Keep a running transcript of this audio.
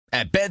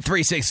At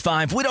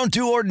Bet365, we don't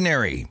do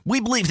ordinary. We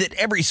believe that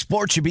every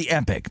sport should be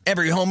epic.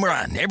 Every home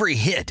run, every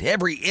hit,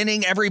 every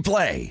inning, every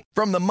play.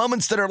 From the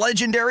moments that are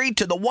legendary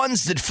to the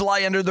ones that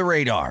fly under the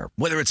radar.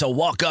 Whether it's a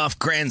walk-off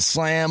grand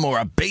slam or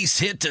a base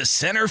hit to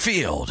center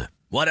field.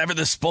 Whatever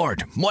the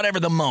sport, whatever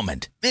the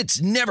moment.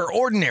 It's never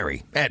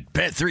ordinary at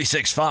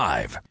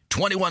Bet365.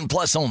 21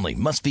 plus only.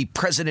 Must be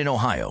present in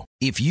Ohio.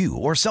 If you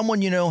or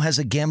someone you know has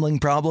a gambling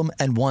problem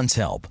and wants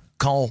help,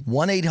 call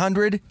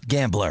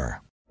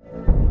 1-800-GAMBLER.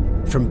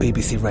 From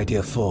BBC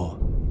Radio 4,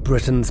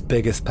 Britain's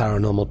biggest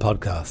paranormal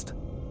podcast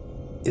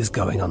is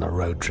going on a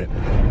road trip.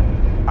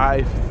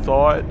 I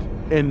thought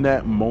in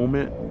that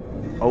moment,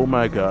 oh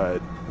my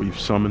God, we've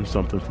summoned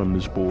something from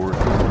this board.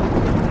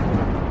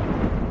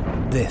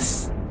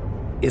 This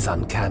is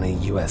Uncanny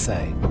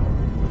USA.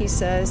 He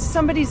says,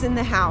 somebody's in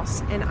the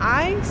house, and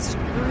I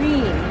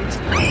screamed.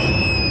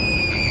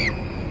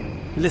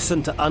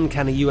 Listen to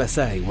Uncanny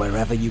USA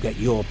wherever you get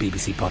your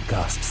BBC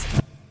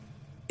podcasts,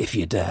 if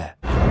you dare.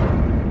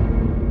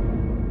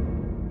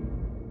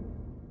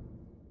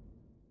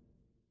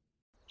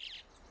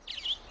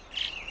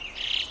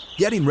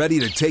 Getting ready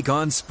to take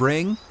on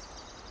spring?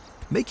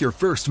 Make your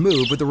first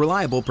move with the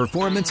reliable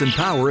performance and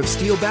power of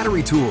Steel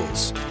battery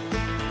tools.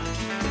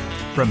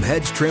 From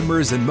hedge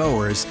trimmers and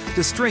mowers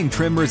to string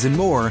trimmers and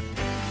more,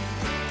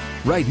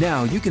 right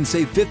now you can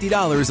save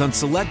 $50 on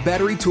select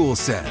battery tool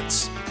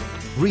sets.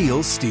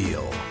 Real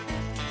Steel.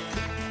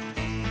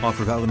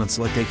 Offer valid on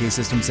select AK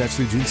system sets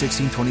through June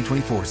 16,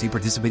 2024. See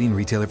participating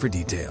retailer for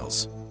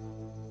details.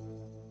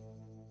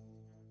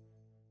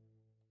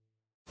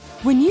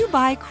 When you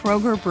buy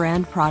Kroger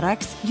brand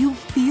products, you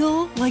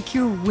feel like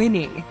you're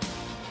winning.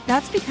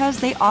 That's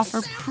because they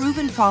offer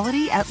proven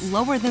quality at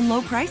lower than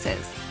low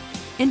prices.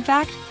 In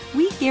fact,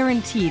 we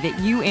guarantee that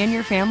you and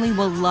your family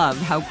will love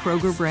how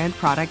Kroger brand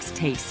products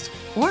taste,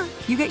 or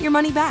you get your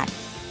money back.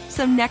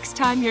 So next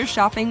time you're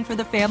shopping for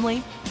the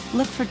family,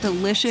 look for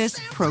delicious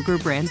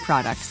Kroger brand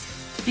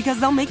products, because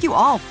they'll make you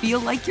all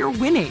feel like you're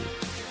winning.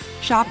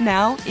 Shop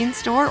now,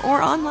 in-store,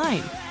 or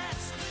online.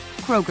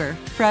 Kroger,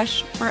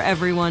 fresh for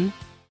everyone.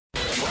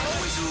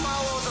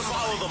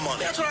 Follow the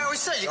money. That's what I always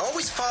say. You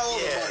always follow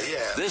the money. Yeah.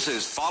 This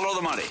is Follow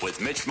the Money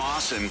with Mitch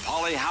Moss and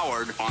Paulie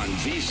Howard on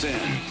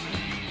VSiN.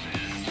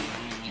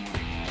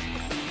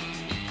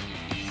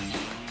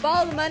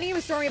 Follow the Money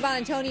with Stormy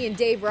Bonantoni and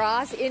Dave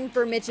Ross in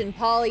for Mitch and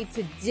Paulie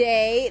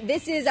today.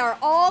 This is our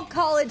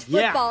all-college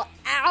football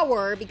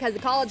hour because the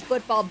college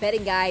football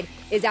betting guide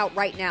is out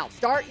right now.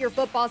 Start your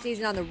football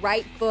season on the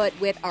right foot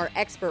with our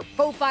expert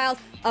profiles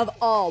of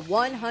all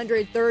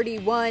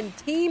 131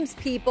 teams,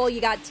 people.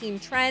 You got team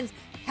trends,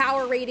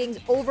 power ratings,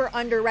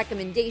 over-under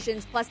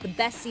recommendations, plus the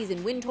best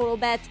season win total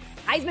bets,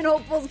 Heisman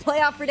hopefuls,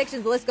 playoff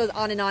predictions, the list goes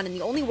on. And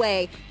the only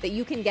way that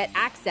you can get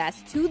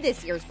access to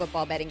this year's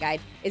football betting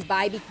guide is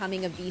by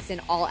becoming a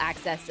VSiN All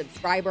Access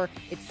subscriber.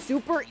 It's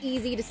super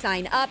easy to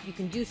sign up. You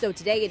can do so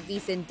today at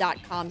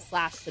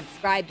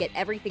VSiN.com/subscribe. Get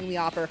everything we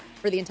offer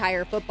for the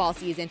entire football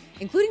season,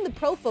 including the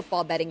pro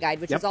football betting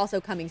guide, which is also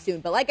coming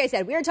soon. But like I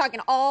said, we are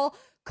talking all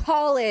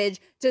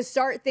college to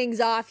start things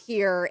off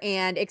here,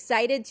 and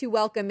excited to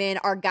welcome in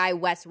our guy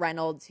Wes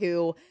Reynolds,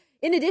 who,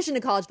 in addition to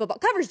college football,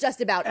 covers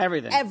just about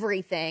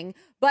everything.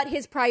 But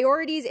his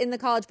priorities in the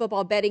college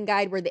football betting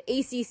guide were the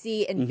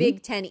ACC and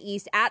Big Ten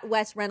East. At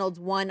Wes Reynolds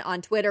 1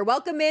 on Twitter.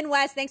 Welcome in,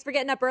 Wes. Thanks for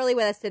getting up early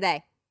with us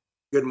today.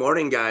 Good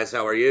morning, guys.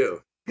 How are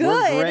you? Good.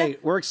 We're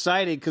great. We're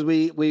excited because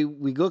we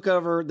look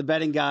over the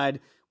betting guide.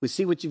 We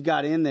see what you've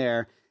got in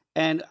there.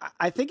 And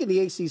I think in the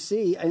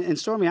ACC, and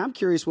Stormy, I'm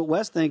curious what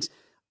Wes thinks.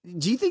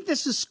 Do you think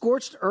this is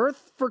scorched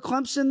earth for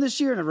Clemson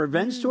this year and a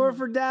revenge tour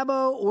for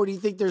Dabo? Or do you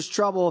think there's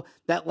trouble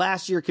that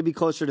last year could be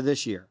closer to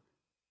this year?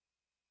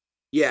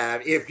 Yeah,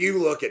 if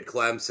you look at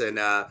Clemson,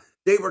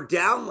 they were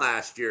down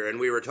last year, and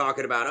we were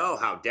talking about,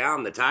 how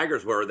down the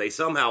Tigers were. They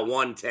somehow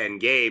won 10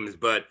 games,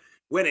 but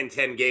winning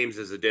 10 games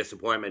is a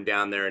disappointment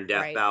down there in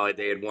Death Valley.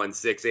 They had won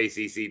 6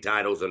 ACC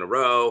titles in a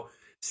row,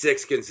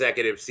 6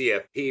 consecutive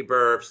CFP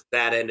burps.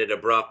 That ended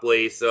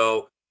abruptly.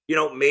 So,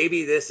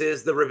 maybe this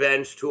is the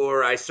revenge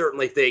tour. I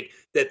certainly think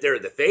that they're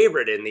the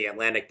favorite in the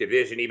Atlantic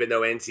Division, even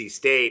though NC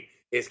State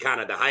is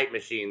kind of the hype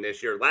machine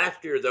this year.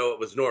 Last year, though, it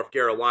was North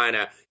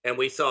Carolina, and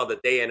we saw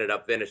that they ended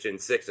up finishing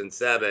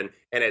 6-7,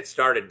 and it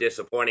started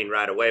disappointing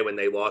right away when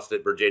they lost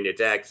at Virginia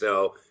Tech.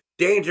 So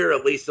danger,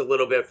 at least a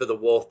little bit, for the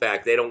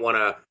Wolfpack. They don't want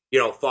to,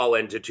 fall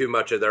into too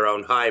much of their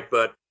own hype.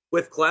 But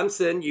with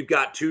Clemson, you've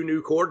got 2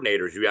 new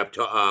coordinators. You have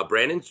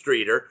Brandon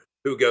Streeter,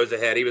 who goes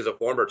ahead. He was a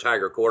former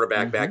Tiger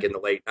quarterback back in the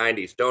late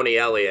 90s. Tony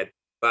Elliott,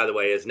 by the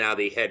way, is now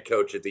the head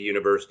coach at the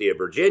University of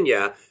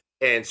Virginia.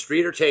 And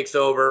Streeter takes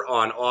over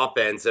on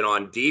offense, and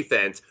on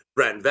defense,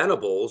 Brent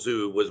Venables,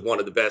 who was one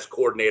of the best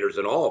coordinators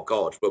in all of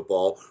college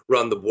football,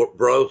 run the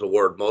Bros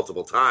Award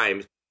multiple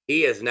times.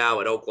 He is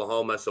now at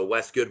Oklahoma, so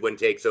Wes Goodwin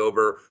takes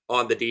over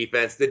on the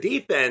defense. The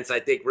defense, I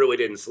think, really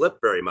didn't slip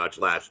very much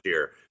last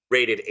year.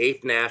 Rated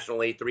 8th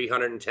nationally,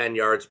 310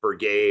 yards per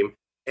game.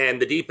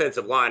 And the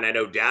defensive line, I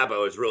know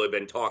Dabo has really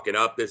been talking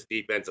up this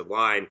defensive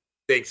line.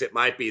 thinks it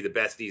might be the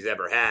best he's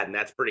ever had, and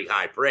that's pretty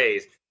high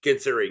praise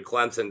considering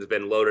Clemson's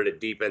been loaded at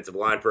defensive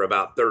line for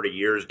about 30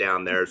 years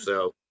down there.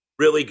 So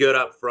really good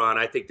up front.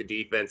 I think the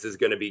defense is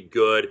going to be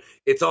good.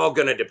 It's all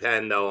going to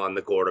depend, though, on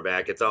the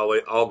quarterback. It's all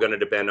going to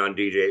depend on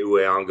DJ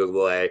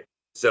Uiagalelei.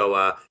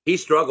 So he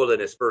struggled in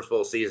his first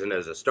full season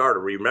as a starter.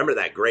 Remember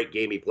that great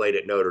game he played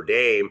at Notre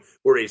Dame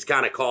where he's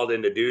kind of called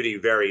into duty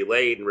very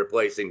late and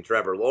replacing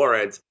Trevor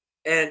Lawrence.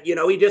 And,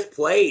 he just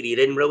played. He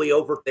didn't really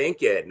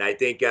overthink it. And I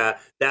think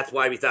that's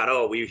why we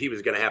thought, he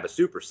was going to have a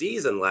super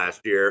season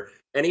last year.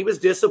 And he was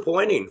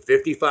disappointing.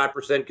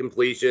 55%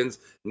 completions,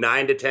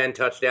 9 to 10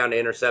 touchdown to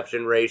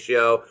interception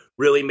ratio,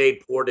 really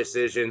made poor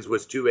decisions,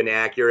 was too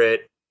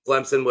inaccurate.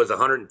 Clemson was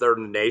 103rd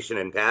in the nation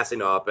in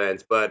passing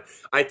offense. But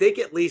I think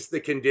at least the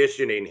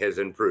conditioning has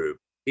improved.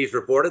 He's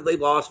reportedly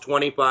lost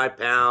 25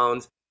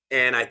 pounds.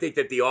 And I think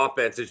that the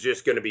offense is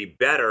just going to be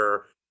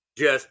better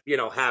just,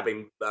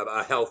 having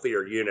a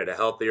healthier unit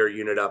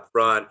up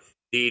front.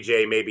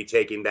 DJ maybe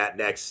taking that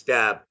next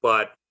step.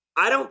 But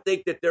I don't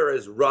think that they're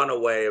as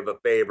runaway of a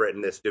favorite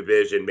in this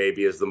division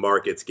maybe as the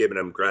market's giving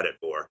them credit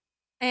for.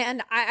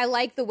 And I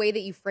like the way that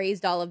you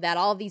phrased all of that,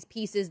 all of these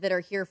pieces that are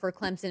here for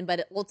Clemson,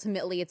 but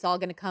ultimately it's all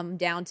going to come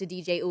down to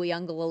DJ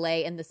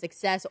Uiagalelei and the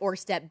success or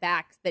step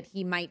backs that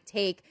he might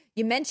take.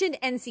 You mentioned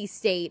NC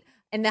State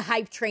and the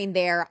hype train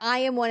there. I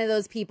am one of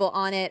those people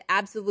on it.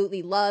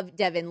 Absolutely love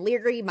Devin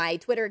Leary. My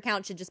Twitter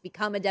account should just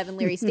become a Devin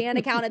Leary Stan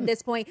account at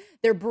this point.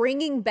 They're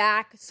bringing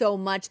back so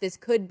much. This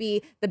could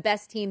be the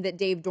best team that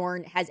Dave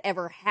Dorn has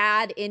ever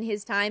had in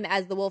his time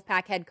as the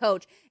Wolfpack head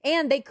coach.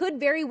 And they could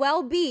very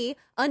well be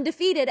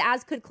undefeated,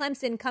 as could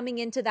Clemson coming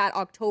into that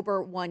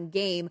October 1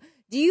 game.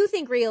 Do you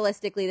think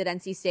realistically that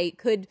NC State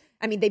could,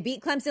 they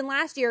beat Clemson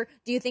last year.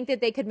 Do you think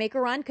that they could make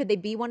a run? Could they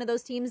be one of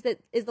those teams that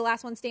is the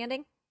last one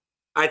standing?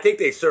 I think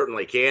they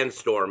certainly can,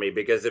 Stormy,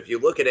 because if you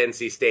look at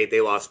NC State, they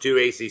lost 2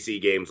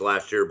 ACC games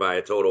last year by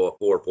a total of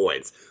 4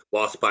 points.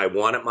 Lost by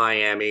 1 at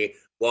Miami,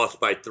 lost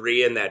by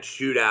 3 in that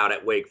shootout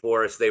at Wake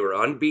Forest. They were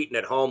unbeaten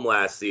at home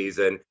last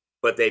season,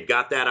 but they've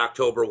got that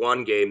October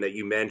 1 game that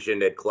you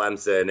mentioned at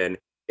Clemson. And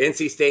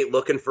NC State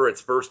looking for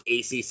its first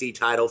ACC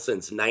title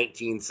since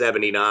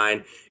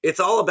 1979.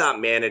 It's all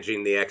about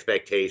managing the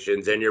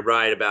expectations, and you're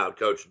right about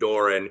Coach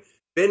Doran.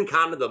 Been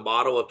kind of the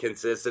model of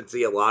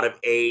consistency, a lot of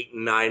 8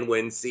 and 9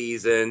 win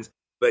seasons,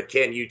 but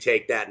can you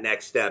take that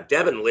next step?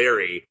 Devin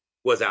Leary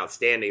was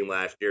outstanding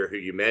last year, who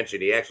you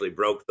mentioned. He actually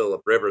broke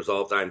Phillip Rivers'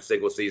 all-time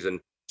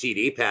single-season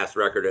TD pass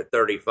record at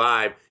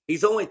 35.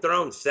 He's only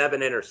thrown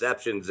 7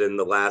 interceptions in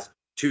the last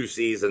 2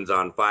 seasons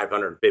on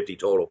 550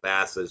 total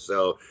passes.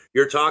 So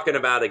you're talking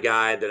about a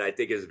guy that I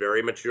think is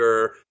very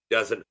mature,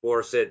 doesn't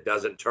force it,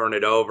 doesn't turn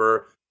it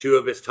over. 2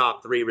 of his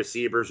top 3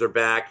 receivers are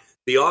back.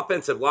 The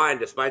offensive line,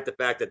 despite the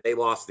fact that they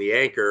lost the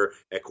anchor,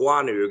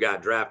 Ekwonu, who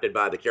got drafted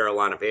by the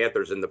Carolina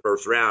Panthers in the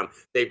first round,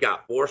 they've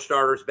got 4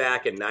 starters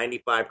back and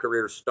 95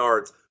 career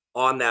starts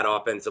on that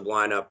offensive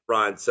line up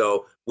front.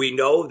 So we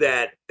know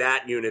that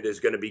that unit is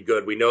going to be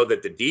good. We know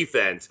that the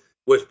defense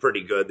was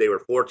pretty good. They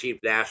were 14th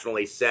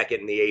nationally, 2nd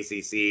in the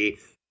ACC,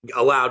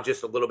 allowed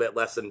just a little bit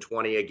less than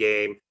 20 a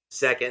game.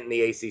 2nd in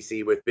the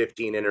ACC with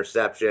 15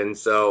 interceptions.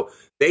 So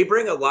they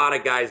bring a lot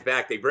of guys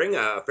back. They bring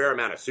a fair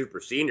amount of super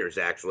seniors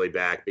actually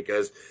back,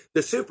 because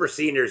the super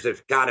seniors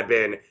have kind of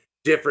been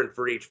different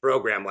for each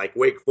program. Like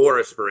Wake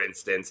Forest, for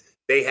instance,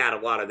 they had a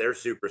lot of their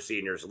super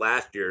seniors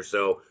last year.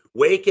 So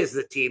Wake is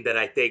the team that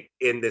I think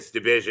in this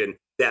division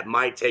that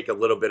might take a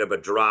little bit of a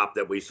drop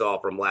that we saw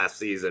from last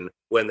season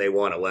when they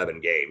won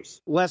 11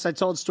 games. Wes, I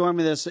told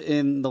Stormy this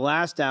in the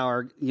last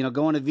hour,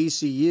 going to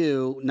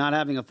VCU, not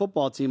having a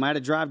football team. I had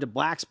to drive to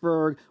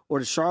Blacksburg or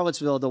to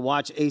Charlottesville to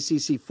watch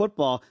ACC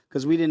football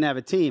because we didn't have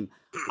a team.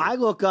 I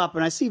look up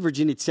and I see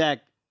Virginia Tech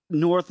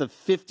north of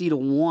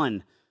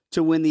 50-1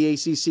 to win the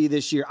ACC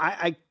this year.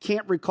 I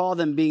can't recall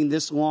them being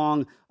this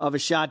long of a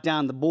shot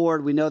down the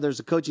board. We know there's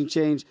a coaching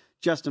change.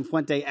 Justin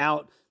Fuente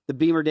out. The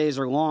Beamer days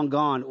are long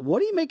gone. What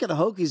do you make of the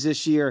Hokies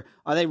this year?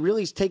 Are they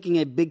really taking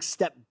a big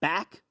step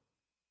back?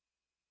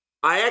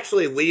 I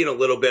actually lean a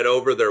little bit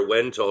over their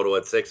win total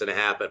at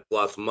 6.5 at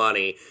plus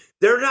money.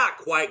 They're not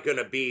quite going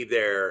to be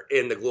there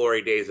in the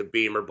glory days of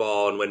Beamer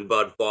ball and when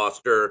Bud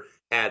Foster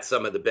had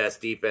some of the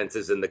best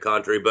defenses in the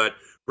country. But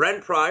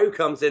Brent Pry, who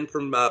comes in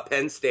from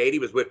Penn State, he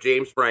was with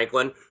James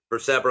Franklin for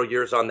several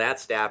years on that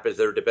staff as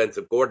their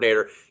defensive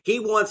coordinator. He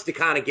wants to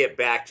kind of get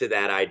back to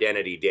that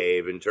identity,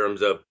 Dave, in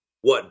terms of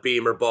what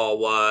Beamer ball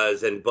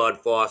was and Bud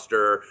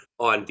Foster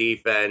on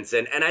defense.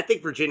 And I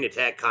think Virginia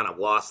Tech kind of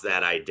lost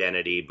that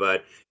identity.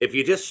 But if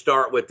you just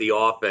start with the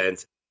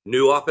offense,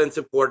 new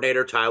offensive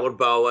coordinator Tyler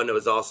Bowen, who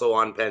was also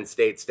on Penn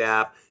State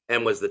staff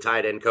and was the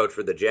tight end coach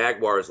for the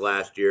Jaguars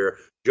last year.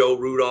 Joe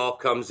Rudolph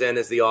comes in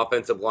as the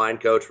offensive line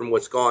coach from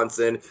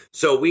Wisconsin.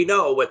 So we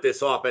know what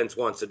this offense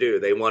wants to do.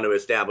 They want to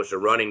establish a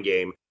running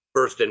game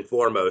first and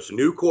foremost.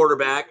 New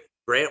quarterback,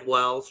 Grant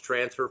Wells,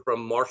 transfer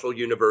from Marshall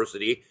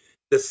University.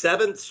 The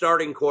 7th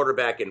starting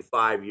quarterback in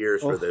 5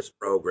 years for this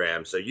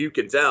program. So you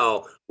can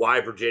tell why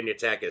Virginia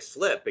Tech has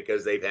slipped,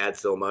 because they've had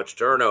so much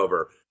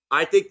turnover.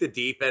 I think the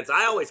defense,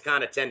 I always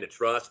kind of tend to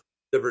trust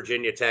the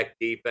Virginia Tech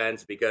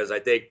defense, because I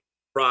think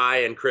Pry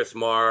and Chris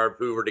Marv,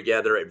 who were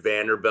together at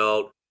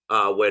Vanderbilt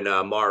when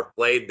Marv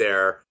played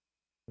there,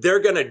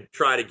 they're going to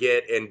try to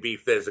get and be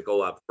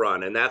physical up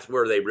front, and that's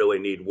where they really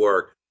need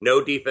work.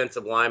 No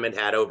defensive lineman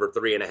had over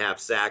 3.5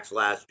 sacks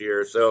last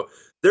year, so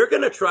they're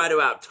going to try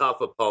to out-tough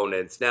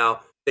opponents.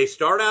 Now, they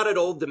start out at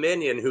Old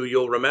Dominion, who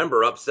you'll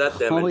remember upset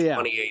them in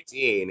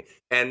 2018,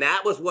 and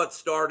that was what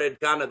started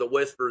kind of the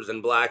whispers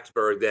in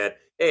Blacksburg that,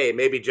 hey,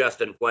 maybe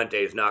Justin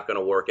Fuente is not going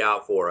to work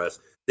out for us.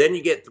 Then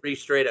you get 3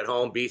 straight at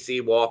home,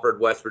 BC, Wofford,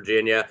 West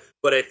Virginia,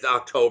 but it's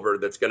October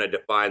that's going to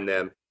define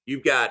them.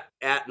 You've got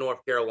at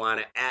North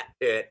Carolina, at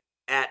Pitt,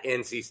 at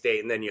NC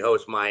State, and then you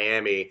host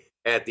Miami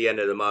at the end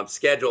of the month.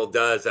 Schedule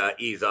does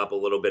ease up a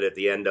little bit at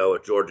the end, though,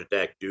 at Georgia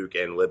Tech, Duke,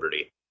 and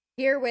Liberty.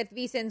 Here with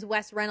VSiN's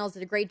Wes Reynolds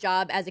did a great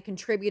job as a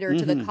contributor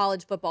to the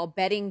college football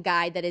betting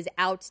guide that is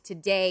out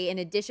today. In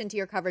addition to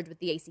your coverage with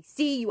the ACC,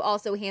 you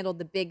also handled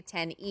the Big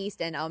Ten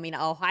East. And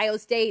Ohio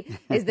State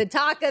is the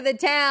talk of the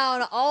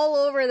town all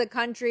over the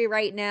country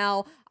right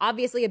now.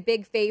 Obviously a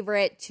big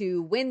favorite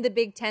to win the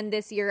Big Ten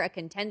this year, a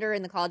contender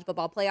in the college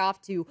football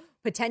playoff to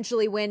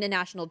potentially win a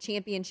national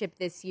championship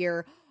this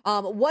year.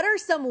 What are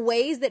some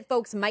ways that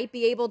folks might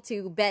be able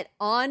to bet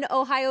on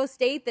Ohio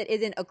State that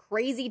isn't a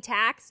crazy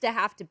tax to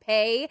have to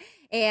pay?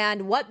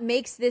 And what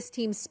makes this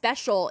team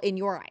special in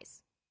your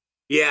eyes?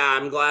 Yeah,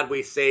 I'm glad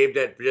we saved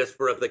it just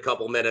for the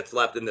couple minutes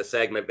left in the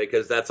segment,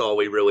 because that's all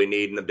we really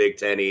need in the Big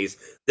Ten East.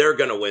 They're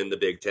going to win the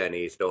Big Ten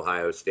East,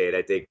 Ohio State.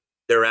 I think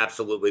they're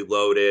absolutely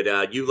loaded.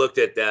 You looked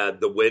at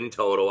the win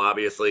total.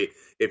 Obviously,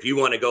 if you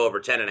want to go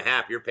over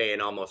 10.5, you're paying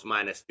almost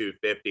minus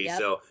 250. Yep.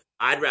 So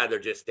I'd rather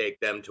just take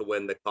them to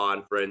win the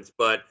conference.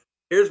 But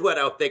here's what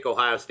I think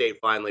Ohio State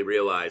finally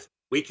realized.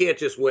 We can't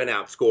just win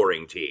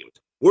outscoring teams.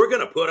 We're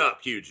going to put up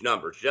huge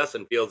numbers.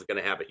 Justin Fields is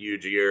going to have a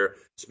huge year.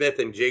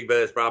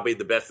 Smith-Njigba is probably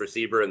the best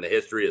receiver in the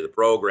history of the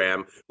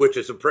program, which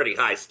is a pretty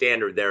high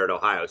standard there at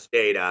Ohio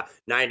State.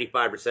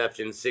 95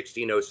 receptions,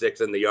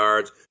 1606 in the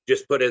yards.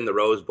 Just put in the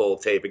Rose Bowl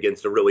tape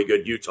against a really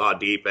good Utah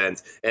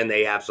defense, and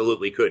they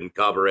absolutely couldn't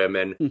cover him.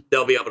 And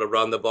they'll be able to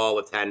run the ball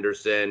with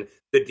Henderson.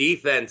 The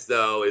defense,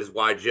 though, is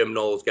why Jim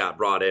Knowles got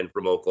brought in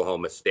from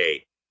Oklahoma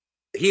State.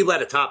 He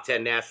led a top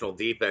 10 national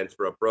defense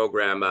for a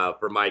program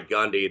for Mike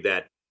Gundy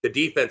that the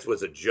defense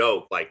was a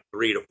joke like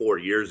 3 to 4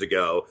 years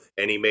ago,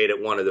 and he made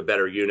it one of the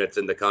better units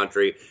in the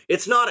country.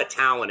 It's not a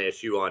talent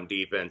issue on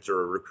defense or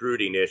a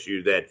recruiting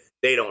issue that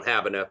they don't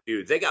have enough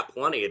dudes. They got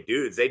plenty of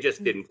dudes. They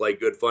just didn't play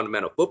good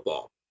fundamental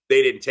football.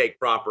 They didn't take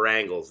proper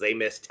angles. They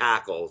missed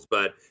tackles.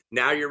 But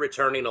now you're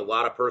returning a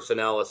lot of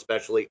personnel,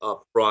 especially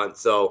up front.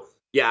 So,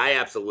 yeah, I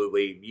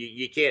absolutely –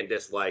 you can't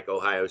dislike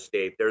Ohio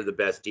State. They're the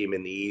best team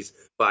in the East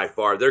by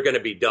far. They're going to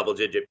be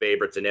double-digit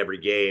favorites in every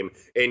game,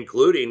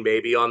 including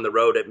maybe on the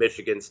road at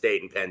Michigan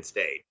State and Penn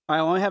State. All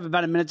right, I only have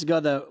about a minute to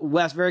go.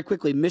 West, very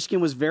quickly,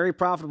 Michigan was very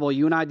profitable.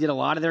 You and I did a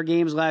lot of their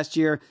games last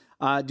year,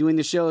 doing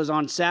the shows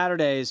on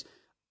Saturdays.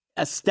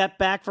 A step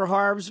back for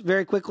Harbs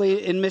very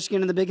quickly in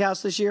Michigan in the Big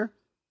House this year?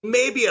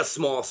 Maybe a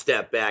small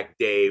step back,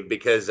 Dave,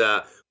 because,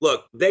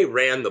 look, they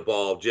ran the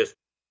ball just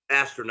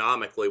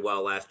astronomically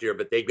well last year,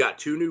 but they've got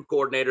 2 new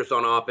coordinators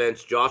on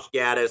offense. Josh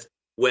Gaddis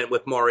went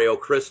with Mario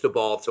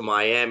Cristobal to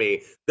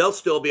Miami. They'll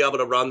still be able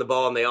to run the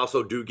ball, and they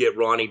also do get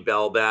Ronnie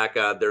Bell back,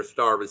 their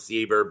star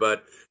receiver.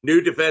 But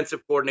new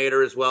defensive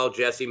coordinator as well,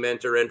 Jesse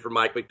Minter in for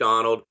Mike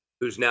McDonald,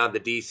 who's now the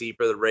DC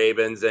for the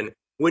Ravens. And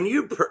when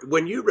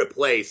you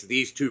replace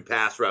these 2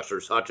 pass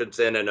rushers,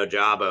 Hutchinson and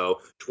Ojabo,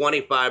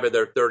 25 of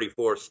their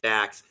 34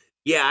 stacks,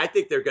 yeah, I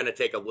think they're going to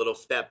take a little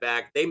step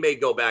back. They may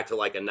go back to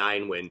like a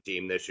 9-win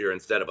team this year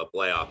instead of a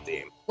playoff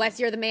team. Wes,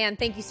 you're the man.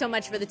 Thank you so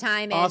much for the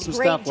time. And awesome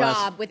great stuff,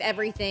 job Wes. with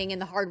everything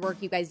and the hard work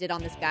you guys did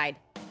on this guide.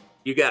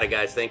 You got it,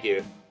 guys. Thank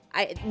you.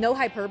 No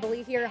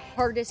hyperbole here.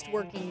 Hardest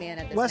working man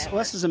at this network.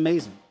 Wes is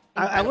amazing.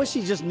 I wish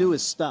he just knew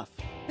his stuff.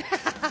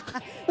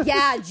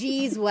 Yeah,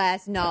 geez,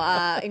 Wes.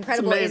 No,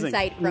 incredible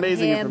insight from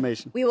amazing him.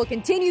 Information. We will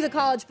continue the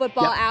college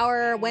football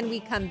hour when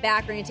we come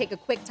back. We're going to take a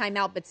quick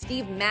timeout, but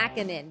Steve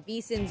Makinen,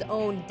 VSiN's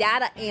own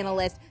data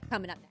analyst,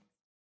 coming up next.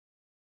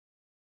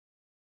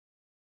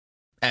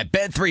 At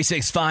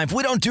Bet365,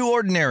 we don't do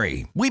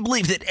ordinary. We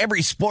believe that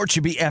every sport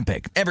should be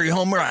epic. Every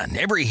home run,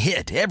 every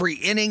hit, every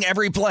inning,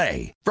 every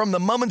play. From the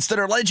moments that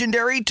are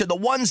legendary to the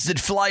ones that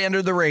fly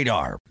under the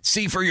radar.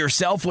 See for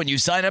yourself when you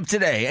sign up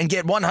today and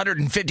get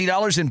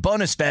 $150 in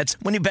bonus bets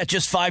when you bet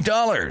just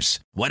 $5.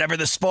 Whatever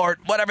the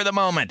sport, whatever the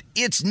moment,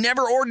 it's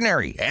never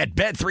ordinary at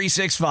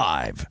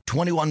Bet365.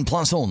 21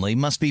 plus only.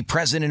 Must be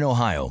present in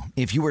Ohio.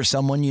 If you or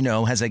someone you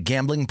know has a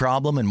gambling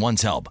problem and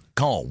wants help,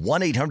 call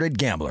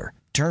 1-800-GAMBLER.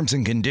 Terms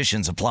and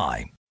conditions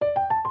apply.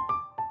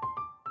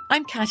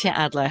 I'm Katya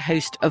Adler,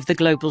 host of The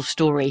Global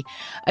Story.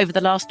 Over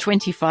the last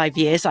 25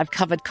 years, I've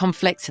covered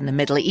conflicts in the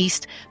Middle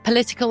East,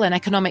 political and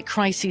economic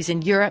crises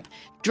in Europe,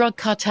 drug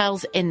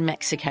cartels in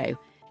Mexico.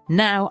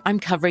 Now I'm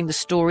covering the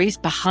stories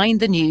behind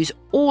the news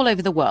all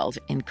over the world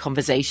in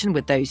conversation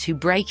with those who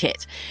break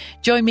it.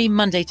 Join me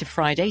Monday to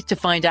Friday to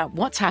find out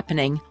what's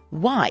happening,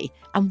 why,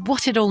 and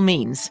what it all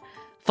means.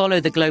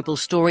 Follow The Global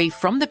Story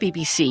from the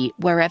BBC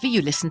wherever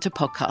you listen to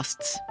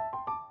podcasts.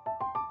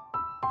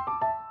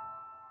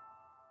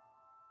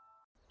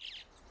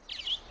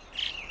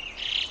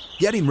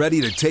 Getting ready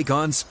to take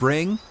on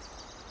spring?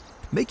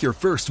 Make your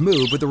first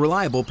move with the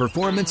reliable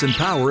performance and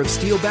power of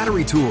Steel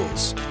battery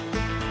tools.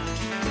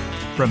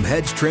 From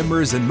hedge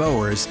trimmers and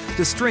mowers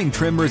to string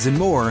trimmers and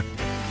more,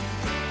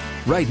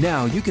 right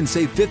now you can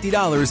save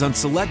 $50 on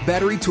select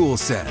battery tool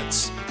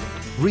sets.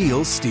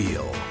 Real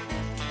Steel.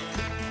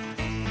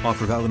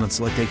 Offer valid on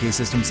select AK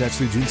system sets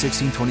through June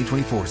 16,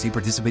 2024. See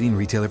participating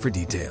retailer for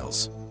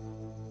details.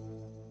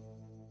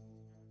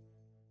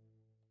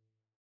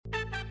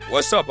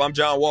 What's up? I'm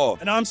John Wall.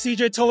 And I'm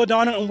CJ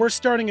Toledano, and we're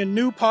starting a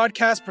new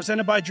podcast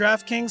presented by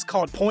DraftKings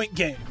called Point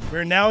Game.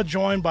 We're now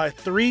joined by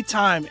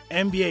three-time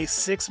NBA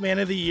Sixth Man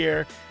of the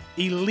Year,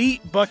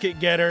 elite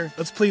bucket getter.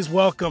 Let's please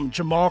welcome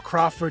Jamal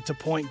Crawford to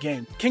Point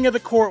Game. King of the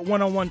Court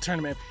one-on-one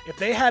tournament. If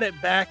they had it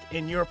back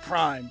in your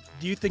prime,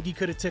 do you think you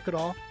could have took it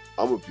all?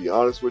 I'm going to be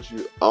honest with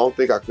you. I don't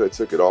think I could have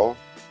took it all,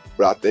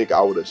 but I think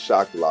I would have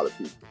shocked a lot of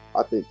people.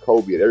 I think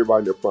Kobe and everybody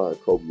in their prime,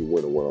 Kobe would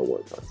win a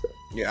one-on-one contest.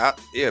 Yeah,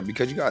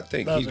 because you got to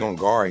think he's going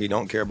to guard. He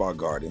don't care about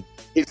guarding.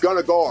 He's going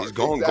to guard. He's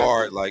going to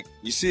guard. Like,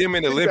 you see him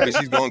in the Olympics,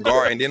 he's going to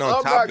guard. And then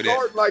on top of that. I'm not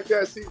guarding like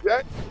that,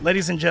 CJ.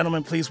 Ladies and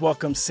gentlemen, please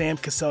welcome Sam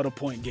Cassell to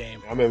Point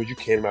Game. I remember you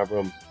came out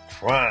from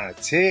prime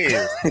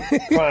 10.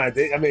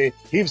 I mean,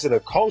 he was in a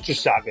culture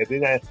shock. And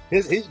then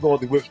he's going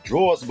through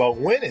withdrawals about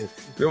winning.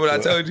 Remember what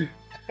I told you?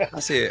 I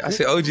said,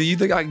 OG, you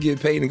think I can get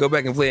paid and go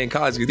back and play in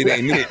college because it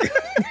ain't it?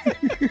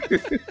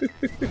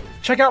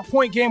 Check out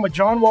Point Game with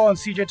John Wall and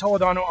CJ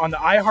Toledano on the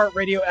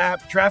iHeartRadio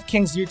app,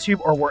 DraftKings YouTube,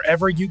 or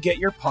wherever you get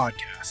your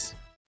podcasts.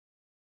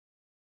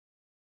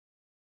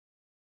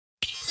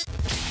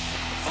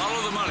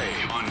 Follow the money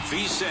on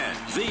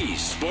VSiN, the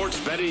Sports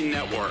Betting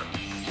Network.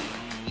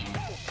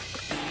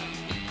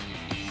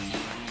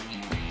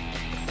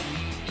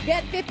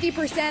 Get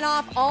 50%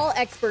 off all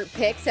expert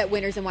picks at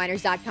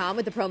winnersandwiners.com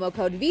with the promo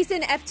code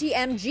VSiN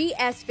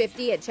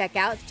FTMGS50 at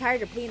checkout.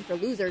 Tired of paying for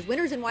losers?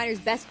 Winners and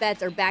Winers best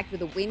bets are backed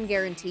with a win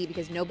guarantee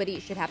because nobody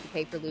should have to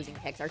pay for losing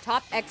picks. Our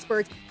top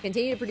experts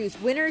continue to produce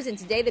winners, and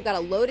today they've got a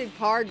loaded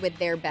card with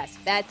their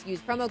best bets.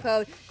 Use promo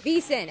code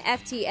VSiN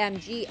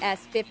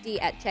FTMGS50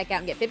 at checkout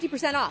and get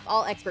 50% off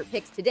all expert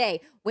picks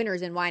today.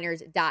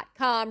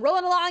 winnersandwiners.com.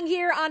 Rolling along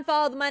here on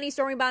Follow the Money,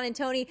 Stormy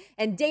Buonantony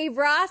and Dave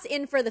Ross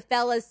in for the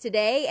fellas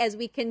today as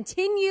we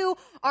continue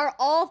our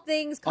all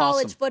things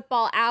college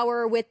football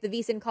hour with the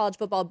VSiN College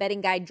Football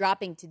Betting Guide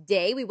dropping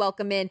today. We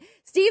welcome in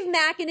Steve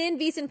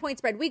Makinen, VSiN Point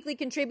Spread Weekly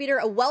contributor,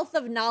 a wealth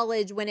of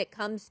knowledge when it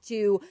comes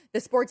to the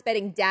sports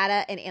betting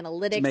data and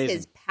analytics.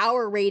 His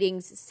power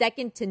ratings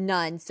second to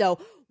none. So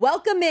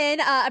welcome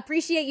in.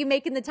 Appreciate you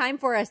making the time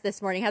for us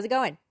this morning. How's it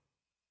going?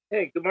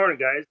 Hey, good morning,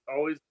 guys.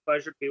 Always a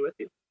pleasure to be with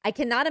you. I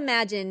cannot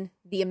imagine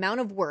the amount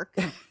of work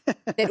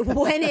that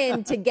went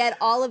in to get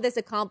all of this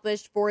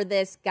accomplished for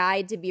this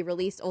guide to be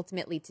released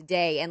ultimately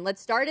today. And let's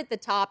start at the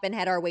top and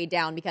head our way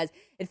down because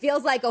it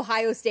feels like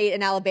Ohio State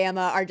and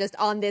Alabama are just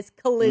on this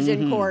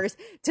collision course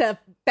to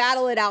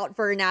battle it out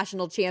for a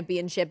national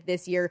championship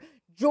this year.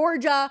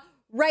 Georgia,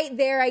 right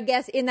there, I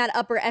guess, in that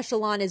upper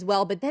echelon as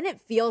well. But then it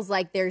feels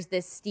like there's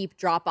this steep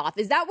drop off.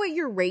 Is that what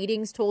your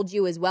ratings told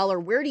you as well? Or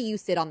where do you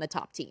sit on the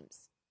top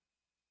teams?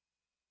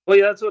 Well,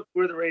 yeah, that's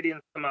where the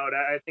ratings come out.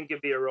 I think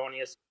it'd be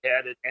erroneous to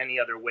had it any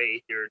other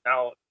way here.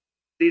 Now,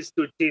 these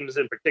two teams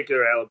in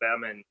particular,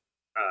 Alabama and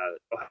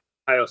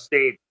Ohio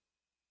State,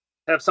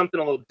 have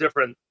something a little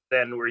different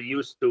than we're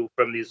used to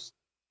from these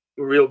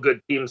real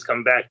good teams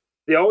come back.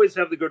 They always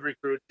have the good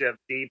recruits. They have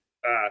deep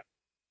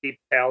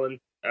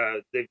talent.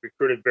 They've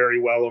recruited very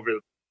well over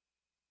the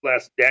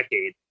last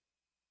decade.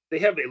 They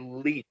have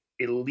elite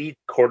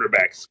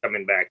quarterbacks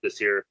coming back this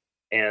year.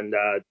 And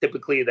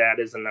typically that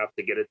is enough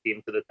to get a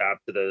team to the top,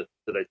 to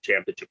the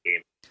championship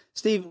game.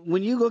 Steve,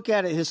 when you look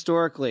at it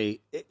historically,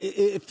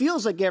 it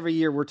feels like every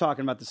year we're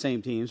talking about the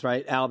same teams,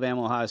 right?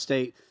 Alabama, Ohio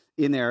State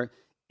in there.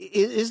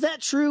 Is that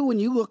true when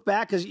you look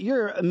back? Because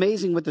you're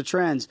amazing with the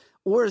trends.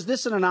 Or is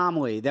this an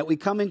anomaly that we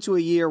come into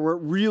a year where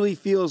it really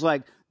feels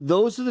like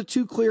those are the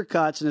two clear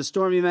cuts? And as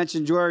Stormy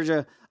mentioned,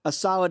 Georgia, a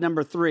solid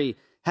number 3.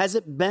 Has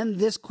it been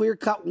this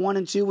clear-cut 1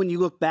 and 2 when you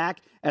look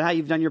back at how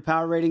you've done your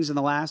power ratings in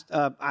the last,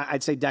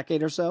 I'd say,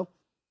 decade or so?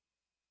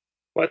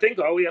 Well, I think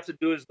all we have to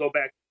do is go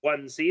back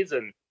one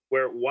season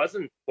where it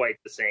wasn't quite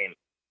the same.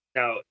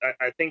 Now,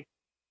 I think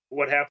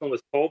what happened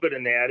with COVID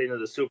and the adding of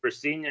the super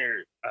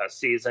senior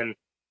season,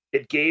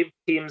 it gave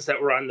teams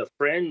that were on the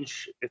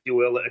fringe, if you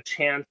will, a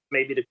chance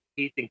maybe to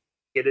compete and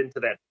get into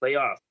that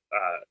playoff,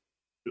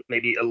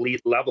 maybe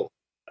elite level.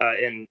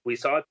 And we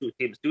saw 2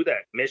 teams do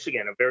that.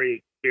 Michigan, a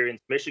very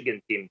experienced Michigan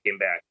team came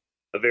back.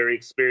 A very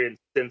experienced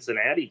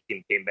Cincinnati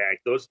team came back.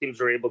 Those teams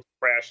were able to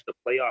crash the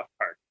playoff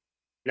part.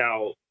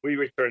 Now, we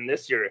return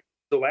this year.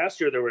 So last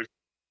year there was,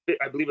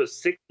 I believe it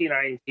was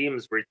 69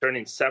 teams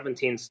returning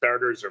 17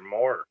 starters or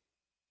more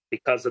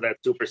because of that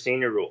super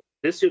senior rule.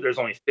 This year there's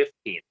only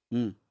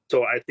 15.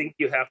 So I think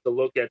you have to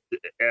look at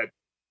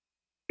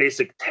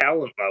basic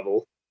talent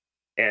level,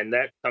 and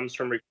that comes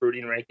from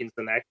recruiting rankings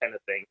and that kind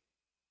of thing.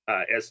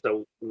 As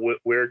to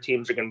where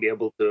teams are going to be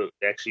able to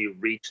actually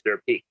reach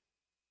their peak.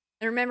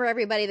 And remember,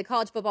 everybody, the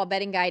college football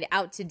betting guide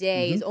out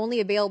today is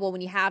only available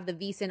when you have the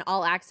VSiN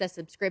All Access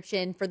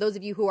subscription. For those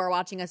of you who are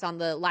watching us on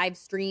the live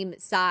stream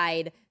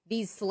side,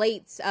 these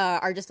slates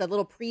are just a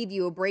little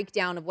preview, a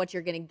breakdown of what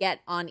you're going to get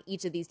on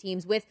each of these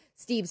teams with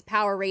Steve's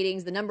power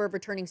ratings, the number of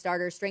returning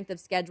starters, strength of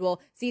schedule,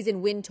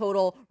 season win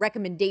total,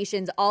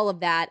 recommendations, all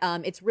of that.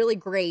 It's really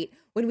great.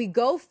 When we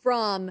go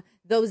from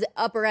those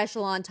upper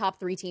echelon top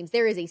 3 teams,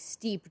 there is a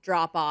steep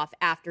drop off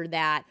after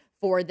that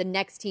for the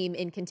next team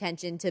in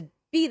contention to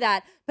be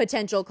that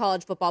potential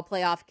college football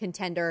playoff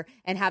contender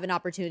and have an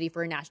opportunity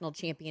for a national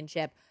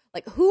championship.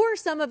 Like, who are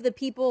some of the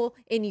people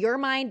in your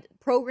mind,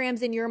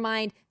 programs in your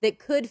mind, that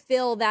could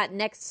fill that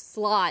next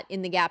slot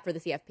in the gap for the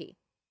CFP?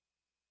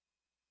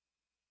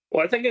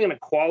 Well, I think I'm going to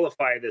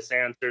qualify this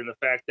answer in the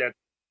fact that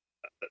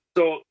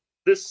the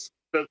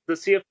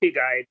CFP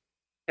guide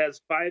has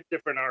 5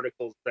 different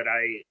articles that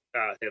I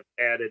have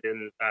added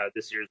in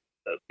this year's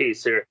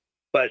piece here.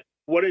 But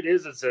what it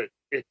is it's an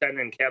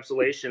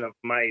encapsulation of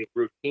my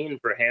routine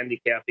for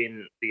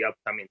handicapping the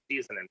upcoming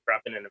season and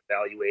prepping and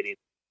evaluating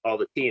all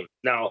the teams.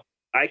 Now,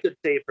 I could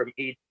say from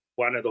each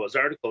one of those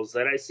articles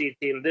that I see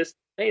a team, this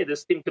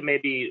team could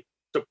maybe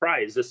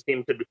surprise. This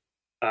team could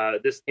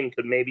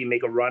maybe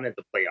make a run at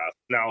the playoffs.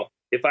 Now,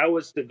 if I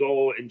was to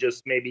go and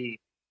just maybe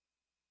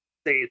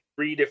say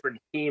 3 different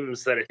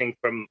teams that I think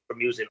from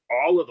using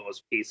all of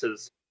those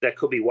pieces that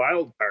could be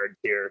wild cards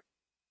here,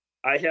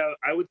 I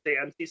would say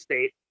NC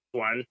State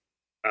one,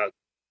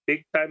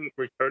 big time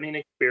returning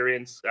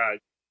experience,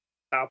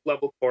 top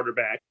level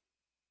quarterback.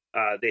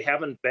 They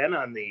haven't been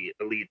on the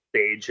elite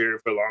stage here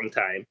for a long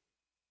time.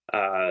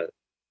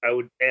 I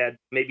would add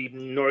maybe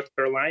North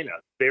Carolina,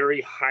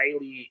 very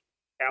highly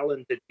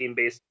talented team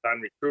based on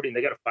recruiting.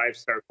 They got a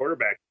 5-star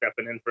quarterback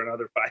stepping in for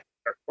another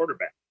 5-star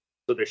quarterback.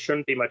 So there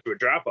shouldn't be much of a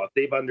drop off.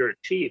 They've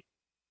underachieved.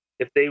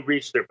 If they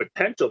reach their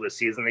potential this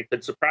season, they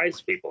could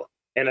surprise people.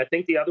 And I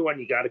think the other one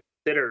you got to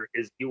consider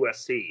is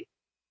USC.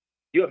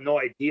 You have no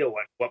idea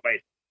what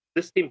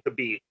this team could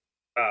be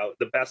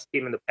the best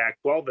team in the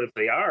Pac-12, but if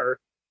they are,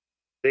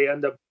 they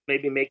end up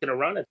maybe making a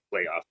run at the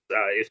playoffs.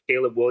 If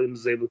Caleb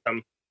Williams is able to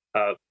come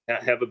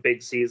have a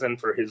big season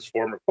for his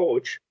former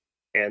coach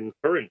and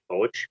current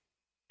coach,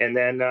 and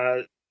then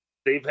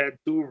they've had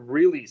 2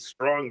 really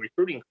strong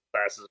recruiting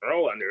classes in a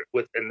row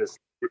in this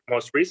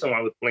most recent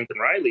one with Lincoln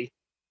Riley.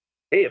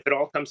 Hey, if it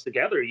all comes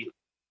together,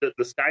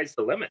 the sky's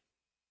the limit.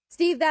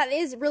 Steve, that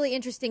is really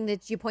interesting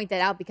that you point that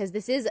out, because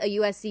this is a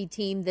USC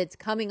team that's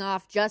coming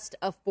off just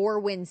a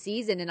 4-win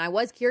season. And I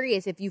was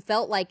curious if you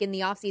felt like in the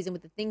offseason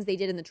with the things they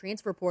did in the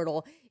transfer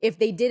portal, if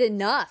they did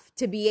enough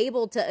to be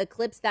able to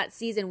eclipse that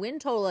season win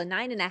total of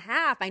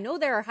 9.5. I know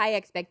there are high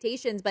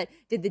expectations, but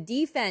did the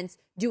defense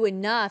do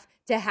enough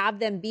to have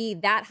them be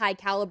that high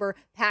caliber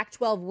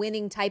Pac-12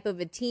 winning type of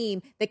a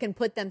team that can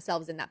put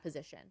themselves in that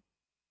position?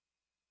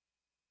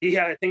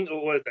 Yeah, I think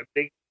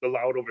they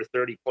allowed over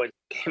 30 points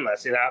a game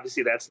last year.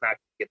 Obviously, that's not going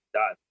to get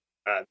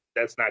done.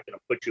 That's not going to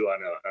put you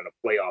on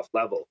a playoff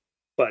level.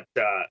 But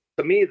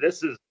to me,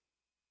 this is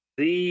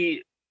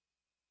the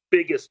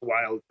biggest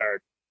wild card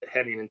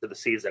heading into the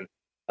season.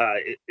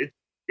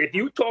 If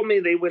you told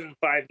me they win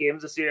 5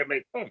 games this year, I'm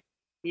like,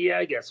 yeah,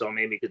 I guess so.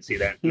 Maybe you could see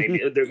that. Maybe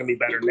they're going to be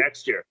better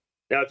next year.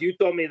 Now, if you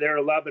told me they're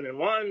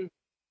 11-1,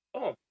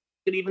 you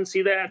could even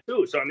see that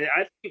too. So, I mean, I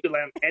think you could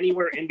land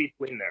anywhere in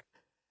between there.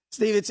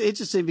 Steve, it's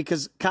interesting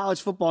because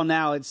college football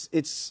now,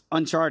 it's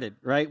uncharted,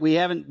 right? We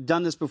haven't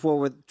done this before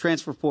with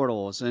transfer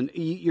portals, and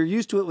you're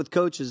used to it with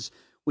coaches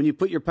when you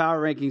put your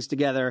power rankings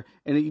together,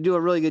 and you do a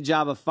really good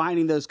job of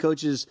finding those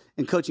coaches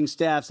and coaching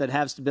staffs that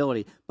have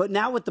stability. But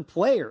now with the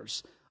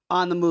players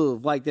on the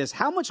move like this,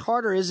 how much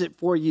harder is it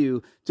for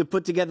you to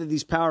put together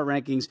these power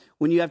rankings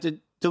when you have to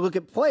look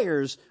at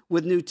players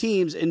with new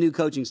teams and new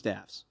coaching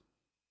staffs?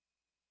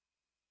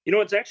 You know,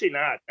 it's actually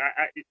not.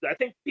 I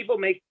think people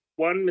make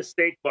one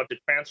mistake about the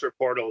transfer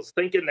portals,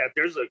 thinking that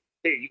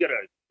you got an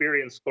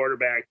experienced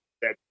quarterback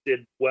that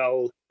did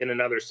well in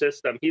another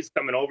system. He's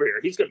coming over here.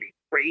 He's going to be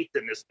great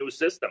in this new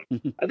system.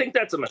 I think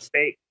that's a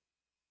mistake.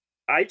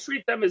 I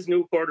treat them as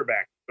new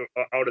quarterbacks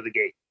out of the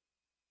gate.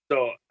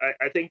 So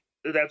I think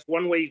that's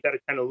one way you got to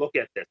kind of look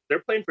at this.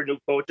 They're playing for new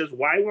coaches.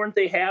 Why weren't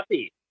they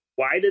happy?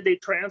 Why did they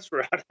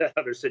transfer out of that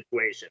other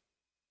situation?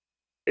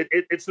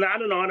 It's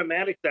not an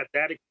automatic that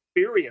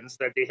experience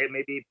that they had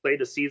maybe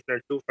played a season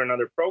or 2 for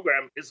another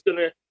program is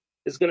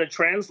gonna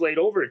translate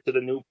over to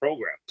the new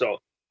program. So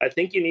I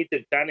think you need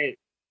to kind of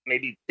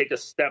maybe take a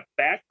step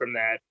back from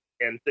that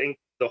and think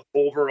the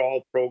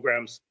overall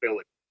program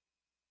stability.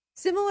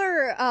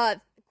 Similar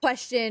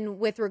question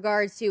with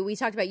regards to, we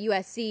talked about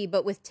USC,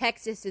 but with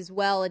Texas as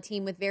well, a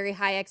team with very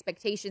high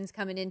expectations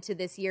coming into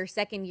this year,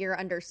 second year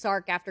under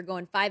Sark after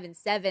going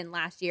 5-7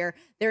 last year.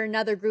 They're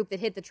another group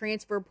that hit the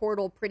transfer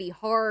portal pretty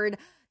hard.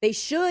 They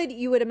should,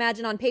 you would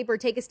imagine on paper,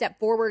 take a step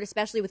forward,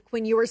 especially with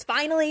Quinn Ewers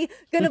finally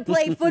going to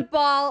play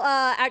football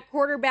at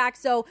quarterback.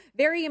 So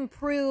very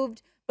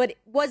improved, but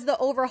was the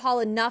overhaul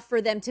enough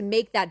for them to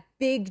make that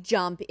big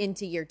jump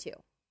into year 2?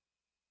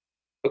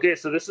 Okay,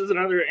 so this is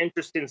another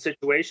interesting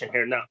situation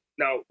here. Now,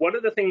 one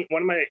of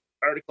my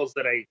articles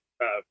that I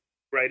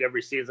write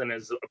every season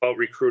is about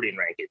recruiting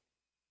rankings.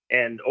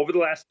 And over the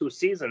last 2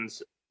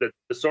 seasons, the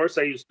source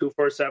I use,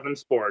 247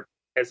 Sport,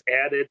 has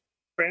added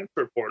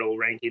transfer portal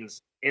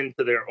rankings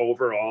into their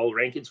overall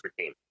rankings for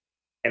teams.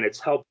 And it's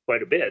helped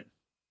quite a bit.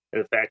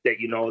 And the fact that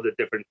you know the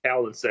different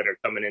talents that are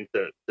coming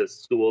into the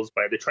schools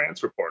by the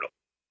transfer portal.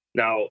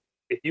 Now,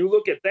 if you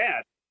look at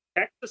that,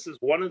 Texas is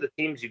one of the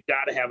teams you've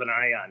got to have an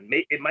eye on.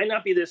 It might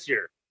not be this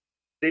year.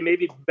 They may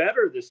be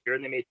better this year,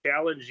 and they may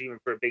challenge even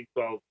for a Big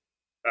 12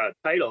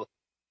 title.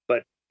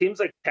 But teams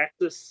like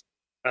Texas,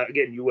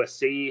 again,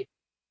 USC,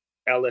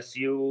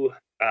 LSU,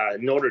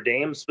 Notre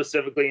Dame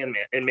specifically,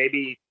 and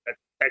maybe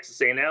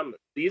Texas A&M,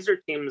 these are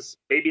teams,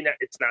 maybe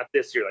it's not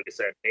this year, like I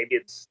said. Maybe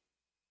it's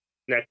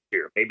next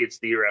year. Maybe it's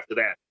the year after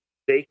that.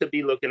 They could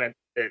be looking at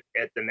the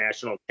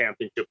national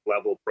championship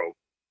level program.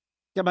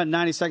 About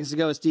 90 seconds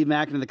ago, Steve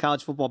Mackin, the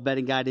College Football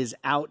Betting Guide, is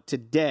out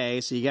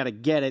today, so you got to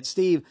get it.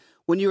 Steve,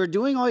 when you were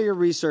doing all your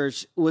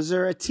research, was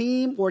there a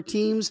team or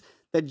teams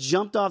that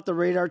jumped off the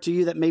radar to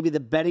you that maybe the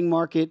betting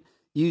market,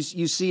 you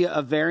see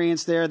a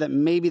variance there, that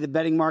maybe the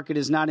betting market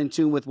is not in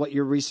tune with what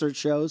your research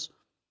shows?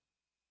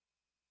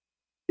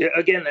 Yeah,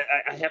 again,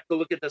 I have to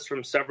look at this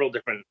from several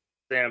different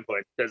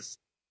standpoints, because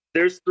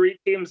there's 3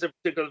 teams in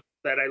particular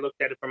that I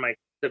looked at it from my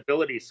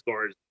stability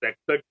scores that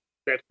could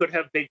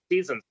have big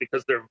seasons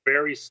because they're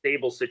very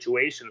stable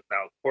situations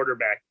now.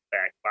 Quarterback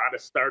back, a lot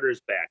of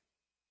starters back,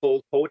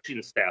 full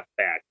coaching staff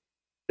back.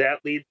 That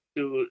leads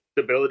to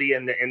stability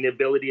and the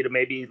ability to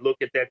maybe look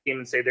at that team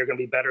and say they're going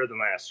to be better than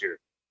last year.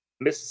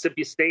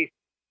 Mississippi State,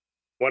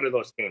 one of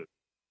those teams.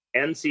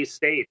 NC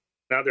State,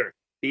 another.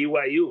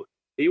 BYU.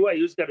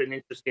 BYU's got an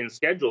interesting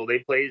schedule. They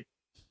played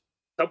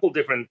a couple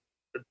different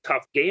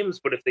tough games,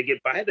 but if they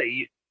get by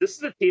that, this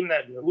is a team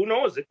that, who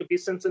knows, it could be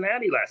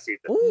Cincinnati last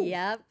season. Ooh.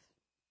 Yep.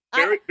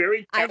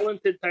 Very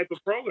talented type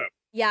of program.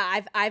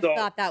 Yeah, I've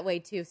thought that way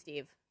too,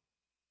 Steve.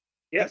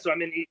 Yeah, so I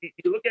mean,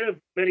 you look at it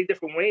many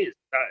different ways.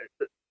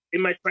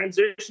 In my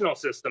transitional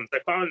systems, I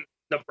found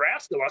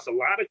Nebraska lost a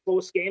lot of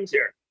close games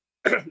here.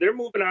 They're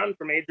moving on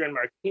from Adrian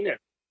Martinez.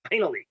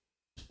 Finally,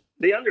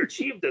 they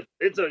underachieved it.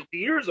 It's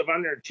years of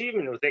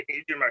underachievement with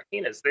Adrian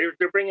Martinez. They're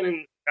bringing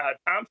in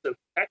Thompson,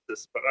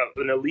 Texas,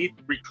 an elite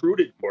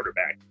recruited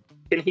quarterback.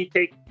 Can he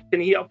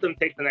help them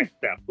take the next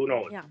step? Who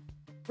knows? Yeah.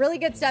 Really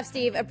good stuff,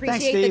 Steve.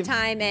 Appreciate the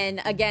time.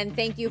 And again,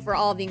 thank you for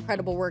all of the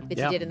incredible work that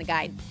you did in the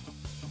guide.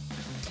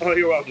 Oh,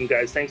 you're welcome,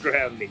 guys. Thanks for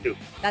having me, too.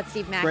 That's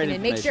Steve Mackin.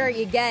 And make sure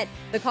you get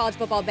the College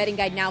Football Betting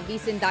Guide now,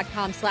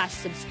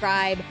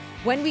 vsin.com/subscribe.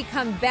 When we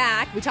come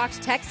back, we talked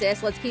to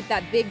Texas. Let's keep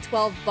that Big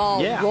 12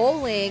 ball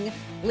rolling.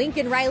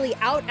 Lincoln Riley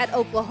out at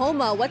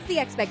Oklahoma. What's the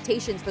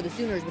expectations for the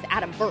Sooners with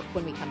Adam Burke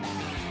when we come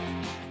back?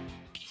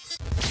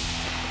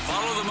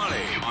 Follow the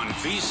money on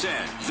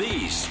VSiN,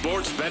 the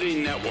Sports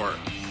Betting Network.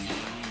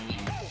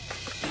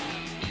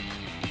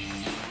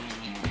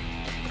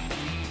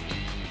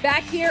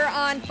 Back here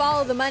on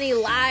Follow the Money,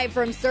 live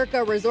from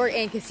Circa Resort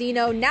and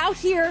Casino. Now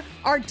here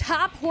are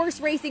top horse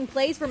racing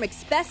plays from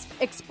Express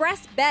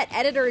Bet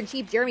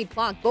editor-in-chief Jeremy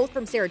Plonk, both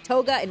from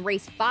Saratoga in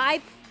race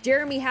 5.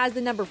 Jeremy has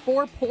the number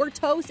 4,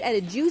 Portos, at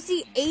a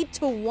juicy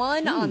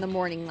 8-1 on the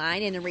morning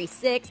line. And in race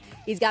 6,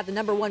 he's got the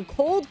number 1,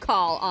 Cold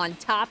Call, on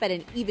top at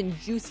an even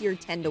juicier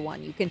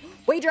 10-1. You can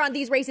wager on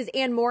these races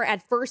and more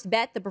at First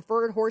Bet, the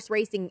preferred horse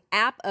racing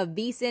app of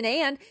VSiN.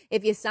 And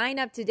if you sign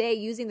up today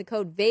using the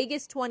code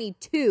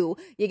VEGAS22,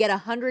 you get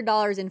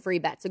 $100 in free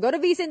bets. So go to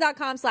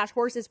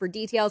vsin.com/horses for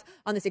details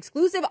on this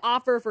exclusive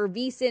offer for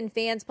VSiN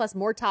fans, plus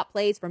more top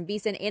plays from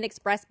VSiN and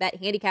Express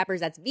Bet handicappers.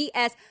 That's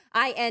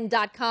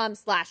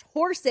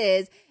VSIN.com/horses.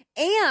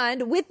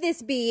 And with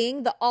this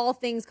being the All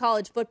Things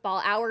College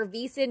Football Hour,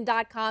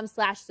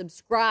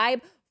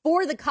 vsin.com/subscribe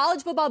for the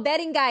College Football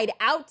Betting Guide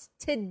out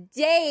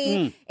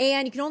today.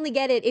 And you can only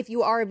get it if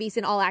you are a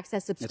VSiN All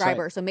Access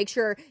subscriber. So make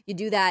sure you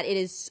do that. It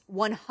is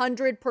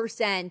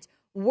 100%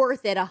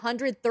 worth it.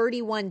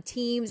 131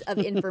 teams of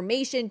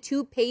information,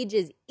 2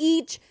 pages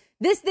each.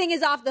 This thing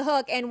is off the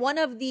hook, and one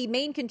of the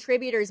main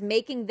contributors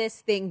making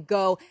this thing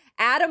go,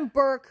 Adam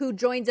Burke, who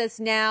joins us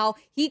now.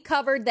 He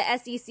covered the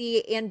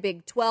SEC and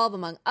Big 12,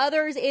 among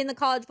others, in the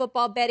College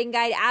Football Betting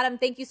Guide. Adam,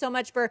 thank you so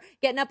much for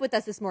getting up with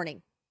us this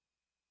morning.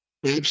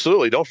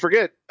 Absolutely. Don't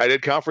forget, I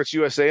did Conference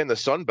USA in the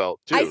Sun Belt,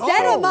 too. I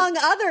said among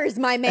others,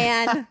 my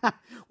man.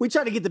 We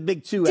try to get the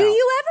big 2 out. Do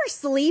you ever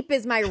sleep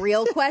is my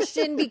real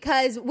question,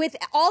 because with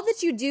all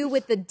that you do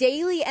with the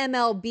daily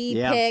MLB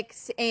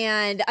picks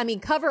and, I mean,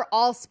 cover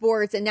all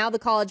sports and now the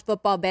College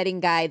Football Betting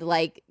Guide,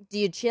 like, do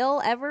you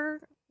chill ever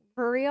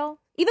for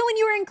real? Even when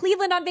you were in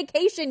Cleveland on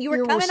vacation, you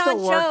were coming on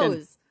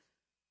shows.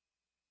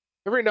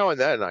 Every now and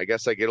then, I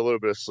guess I get a little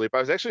bit of sleep. I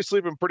was actually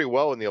sleeping pretty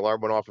well when the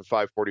alarm went off at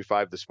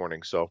 5:45 this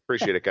morning. So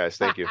appreciate it, guys.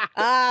 Thank you.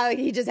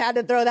 He just had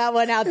to throw that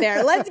one out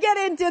there. Let's get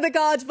into the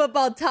college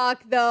football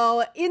talk,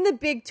 though. In the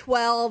Big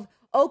 12,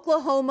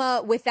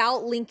 Oklahoma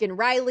without Lincoln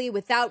Riley,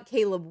 without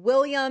Caleb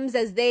Williams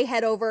as they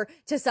head over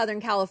to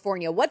Southern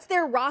California. What's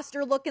their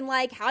roster looking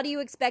like? How do you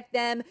expect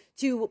them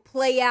to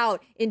play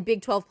out in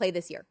Big 12 play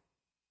this year?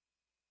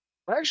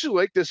 I actually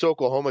like this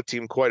Oklahoma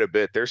team quite a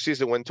bit. Their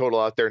season win total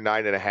out there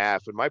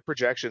 9.5, and my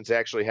projections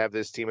actually have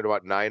this team at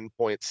about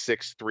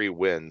 9.63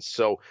 wins.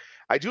 So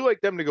I do like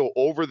them to go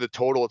over the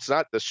total. It's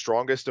not the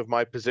strongest of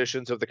my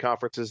positions of the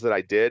conferences that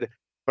I did,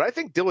 but I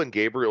think Dylan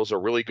Gabriel's a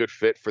really good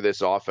fit for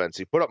this offense.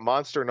 He put up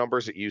monster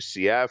numbers at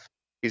UCF.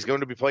 He's going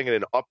to be playing in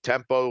an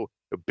up-tempo,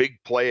 a big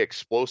play,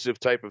 explosive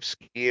type of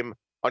scheme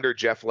under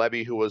Jeff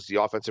Lebby, who was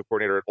the offensive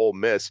coordinator at Ole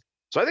Miss.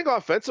 So I think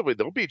offensively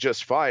they'll be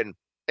just fine.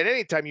 And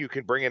anytime you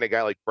can bring in a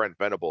guy like Brent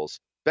Venables,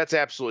 that's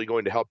absolutely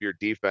going to help your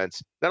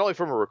defense, not only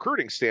from a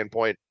recruiting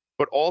standpoint,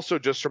 but also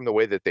just from the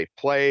way that they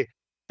play.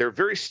 They're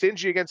very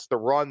stingy against the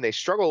run. They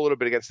struggle a little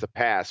bit against the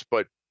pass.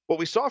 But what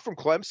we saw from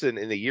Clemson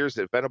in the years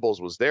that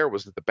Venables was there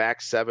was that the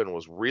back seven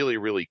was really,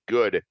 really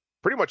good,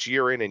 pretty much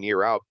year in and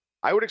year out.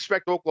 I would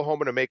expect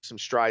Oklahoma to make some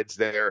strides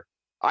there.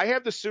 I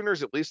have the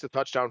Sooners at least a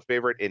touchdown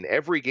favorite in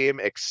every game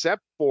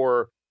except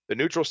for the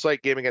neutral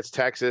site game against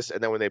Texas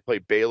and then when they play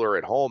Baylor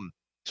at home.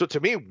 So to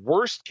me,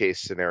 worst case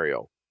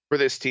scenario for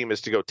this team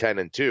is to go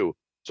 10-2.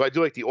 So I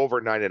do like the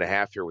over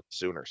 9.5 here with the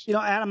Sooners. You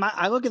know, Adam,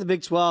 I look at the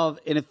Big 12,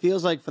 and it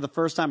feels like for the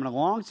first time in a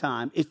long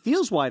time, it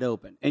feels wide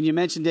open. And you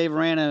mentioned Dave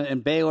Aranda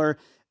and Baylor.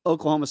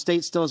 Oklahoma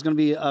State still is going to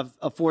be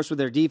a force with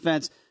their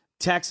defense.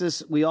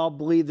 Texas, we all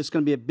believe this is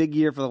going to be a big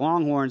year for the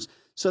Longhorns.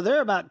 So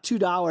they're about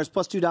 $2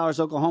 plus $2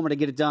 Oklahoma to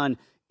get it done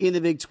in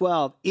the Big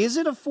 12. Is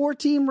it a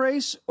 4-team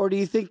race, or do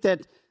you think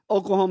that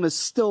Oklahoma is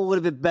still a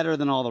little bit better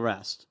than all the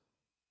rest?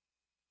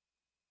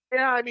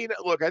 Yeah, I mean,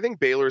 look, I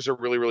think Baylor's a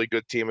really, really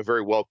good team, a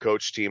very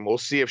well-coached team. We'll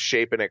see if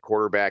Shapen at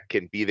quarterback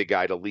can be the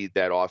guy to lead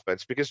that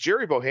offense because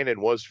Jerry Bohannon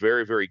was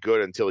very, very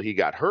good until he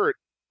got hurt.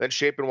 Then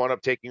Shapen wound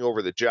up taking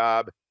over the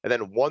job and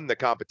then won the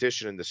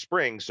competition in the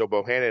spring. So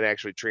Bohannon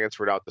actually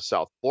transferred out to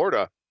South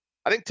Florida.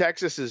 I think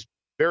Texas is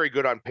very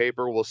good on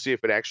paper. We'll see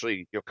if it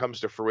actually comes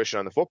to fruition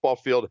on the football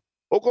field.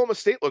 Oklahoma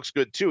State looks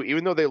good, too.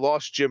 Even though they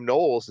lost Jim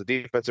Knowles, the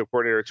defensive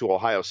coordinator, to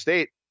Ohio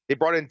State, they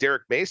brought in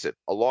Derek Mason,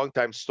 a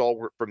longtime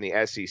stalwart from the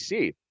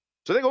SEC.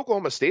 So I think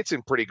Oklahoma State's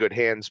in pretty good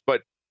hands.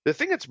 But the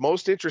thing that's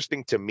most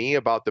interesting to me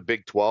about the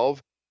Big 12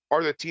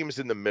 are the teams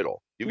in the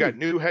middle. You've got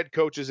new head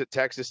coaches at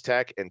Texas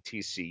Tech and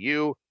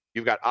TCU.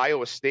 You've got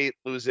Iowa State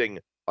losing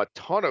a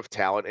ton of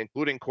talent,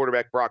 including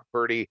quarterback Brock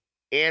Purdy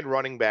and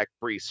running back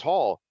Breece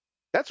Hall.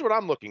 That's what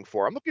I'm looking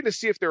for. I'm looking to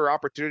see if there are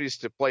opportunities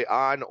to play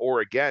on or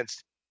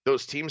against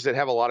those teams that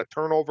have a lot of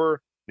turnover,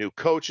 new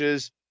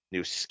coaches,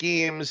 new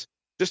schemes,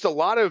 just a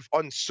lot of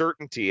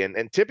uncertainty.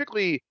 And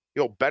typically,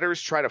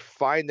 bettors try to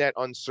find that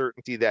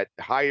uncertainty, that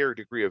higher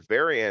degree of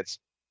variance,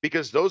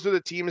 because those are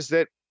the teams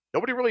that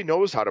nobody really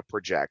knows how to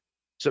project.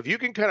 So if you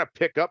can kind of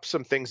pick up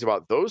some things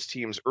about those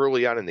teams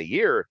early on in the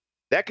year,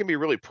 that can be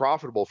really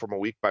profitable from a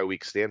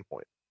week-by-week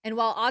standpoint. And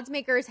while odds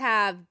makers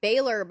have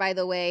Baylor, by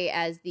the way,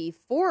 as the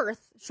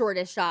fourth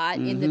shortest shot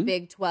in the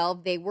Big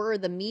 12, they were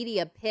the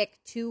media pick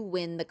to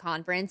win the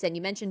conference. And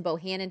you mentioned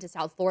Bohannon to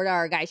South Florida,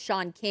 our guy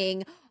Sean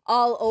King,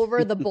 all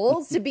over the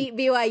Bulls to beat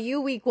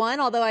BYU week 1,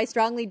 although I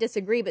strongly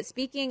disagree. But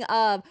speaking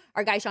of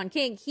our guy Sean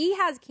King, he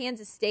has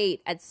Kansas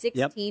State at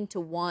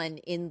 16-1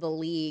 in the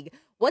league.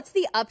 What's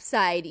the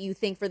upside, you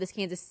think, for this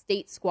Kansas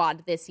State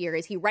squad this year?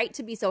 Is he right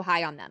to be so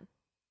high on them?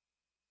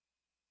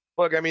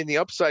 Look, I mean, the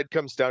upside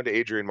comes down to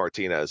Adrian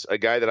Martinez, a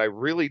guy that I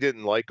really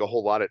didn't like a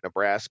whole lot at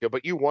Nebraska,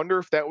 but you wonder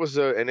if that was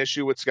an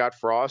issue with Scott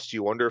Frost.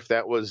 You wonder if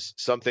that was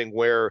something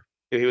where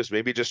he was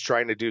maybe just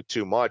trying to do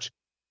too much.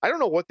 I don't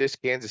know what this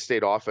Kansas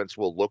State offense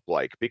will look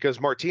like because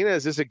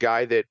Martinez is a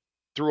guy that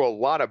threw a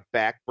lot of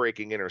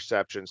back-breaking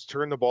interceptions,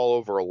 turned the ball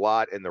over a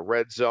lot in the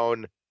red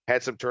zone,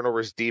 had some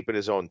turnovers deep in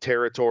his own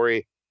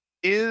territory.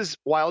 Is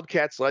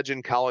Wildcats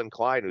legend Colin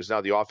Klein, who's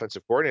now the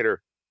offensive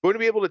coordinator, going to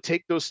be able to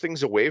take those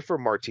things away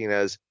from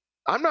Martinez?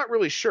 I'm not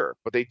really sure,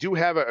 but they do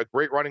have a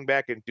great running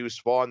back in Deuce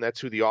Vaughn.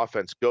 That's who the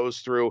offense goes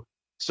through.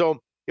 So,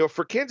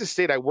 for Kansas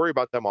State, I worry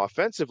about them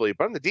offensively,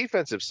 but on the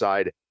defensive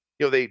side,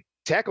 they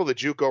tackle the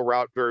JUCO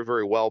route very,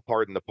 very well,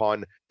 pardon the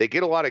pun. They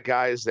get a lot of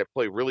guys that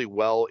play really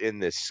well in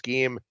this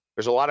scheme.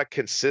 There's a lot of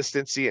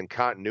consistency and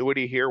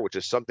continuity here, which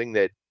is something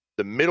that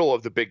the middle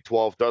of the Big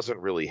 12 doesn't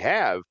really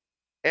have.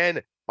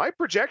 And my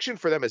projection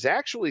for them is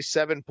actually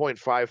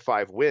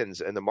 7.55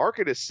 wins, and the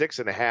market is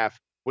 6.5.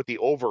 with the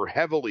over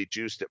heavily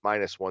juiced at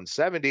minus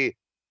 170.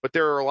 But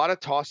there are a lot of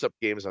toss-up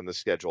games on the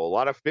schedule, a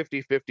lot of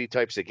 50-50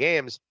 types of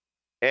games.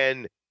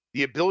 And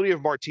the ability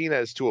of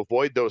Martinez to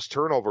avoid those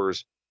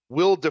turnovers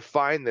will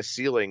define the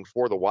ceiling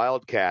for the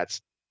Wildcats.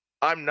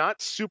 I'm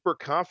not super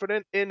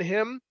confident in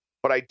him,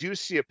 but I do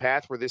see a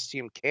path where this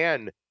team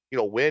can,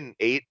 win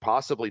 8,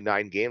 possibly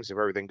 9 games if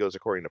everything goes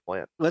according to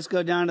plan. Let's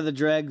go down to the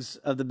dregs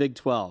of the Big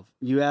 12.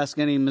 You ask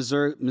any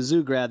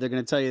Mizzou grad, they're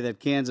going to tell you that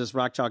Kansas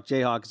Rock Chalk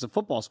Jayhawk is a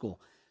football school.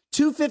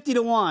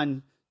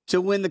 250-1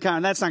 to win the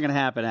conference. That's not going to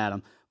happen,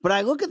 Adam. But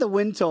I look at the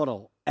win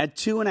total at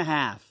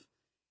 2.5.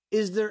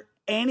 Is there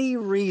any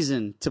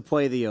reason to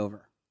play the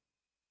over?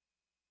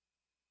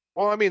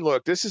 Well, I mean,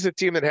 look, this is a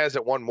team that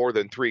hasn't won more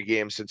than 3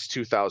 games since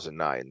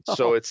 2009.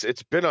 So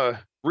it's been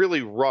a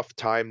really rough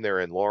time there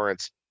in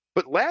Lawrence.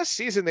 But last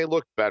season they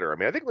looked better. I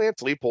mean, I think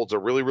Lance Leipold's a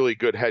really, really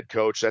good head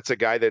coach. That's a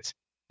guy that's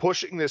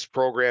pushing this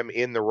program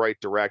in the right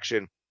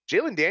direction.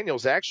 Jalen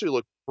Daniels actually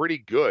looked pretty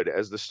good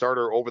as the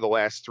starter over the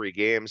last 3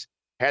 games.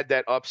 Had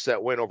that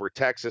upset win over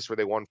Texas where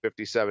they won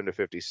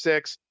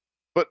 57-56.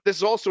 But this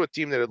is also a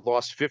team that had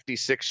lost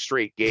 56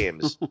 straight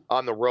games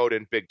on the road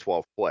in Big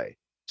 12 play.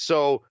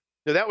 So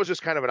that was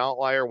just kind of an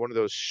outlier, one of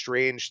those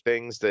strange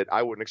things that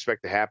I wouldn't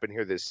expect to happen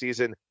here this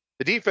season.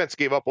 The defense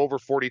gave up over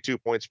 42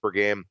 points per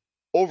game,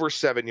 over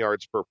 7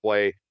 yards per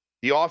play.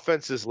 The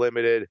offense is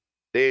limited.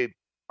 They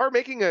are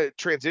making a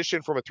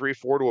transition from a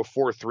 3-4 to a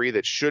 4-3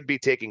 that should be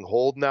taking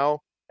hold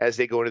now as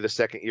they go into the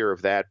second year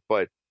of that.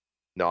 But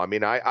no, I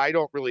mean, I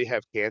don't really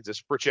have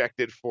Kansas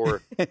projected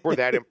for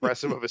that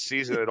impressive of a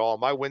season at all.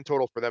 My win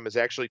total for them is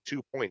actually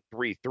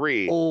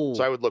 2.33,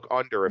 so I would look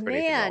under if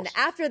anything else.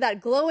 After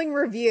that glowing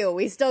review,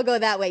 we still go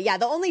that way. Yeah,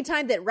 the only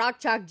time that Rock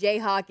Chalk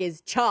Jayhawk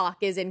is chalk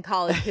is in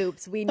college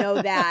hoops. We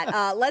know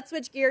that. Let's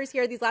switch gears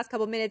here these last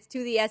couple minutes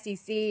to the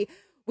SEC.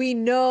 We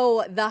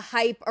know the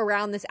hype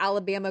around this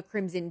Alabama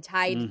Crimson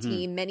Tide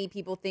team. Many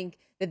people think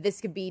that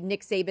this could be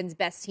Nick Saban's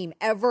best team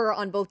ever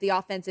on both the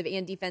offensive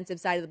and defensive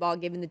side of the ball,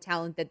 given the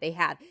talent that they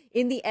have.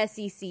 In the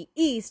SEC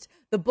East,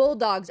 the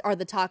Bulldogs are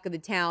the talk of the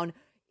town.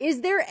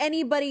 Is there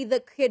anybody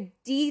that could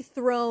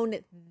dethrone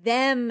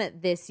them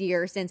this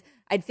year? Since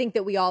I think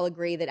that we all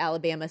agree that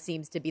Alabama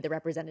seems to be the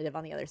representative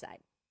on the other side.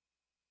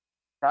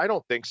 I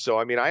don't think so.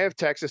 I mean, I have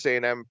Texas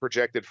A&M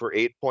projected for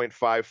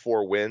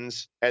 8.54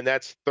 wins, and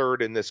that's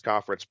third in this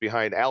conference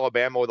behind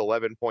Alabama with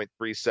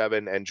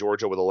 11.37 and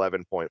Georgia with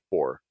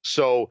 11.4.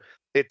 So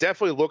it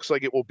definitely looks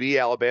like it will be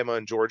Alabama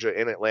and Georgia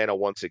in Atlanta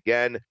once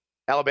again.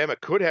 Alabama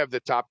could have the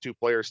top 2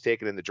 players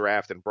taken in the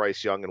draft in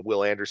Bryce Young and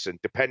Will Anderson,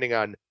 depending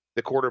on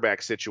the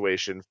quarterback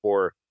situation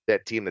for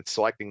that team that's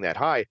selecting that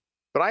high.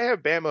 But I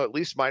have Bama at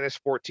least minus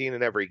 14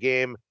 in every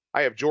game.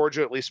 I have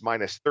Georgia at least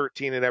minus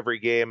 13 in every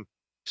game.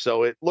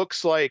 So it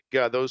looks like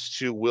those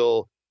two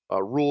will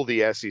rule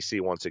the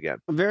SEC once again.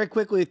 Very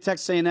quickly,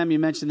 Texas A&M, you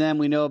mentioned them.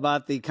 We know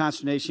about the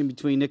consternation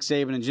between Nick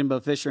Saban and Jimbo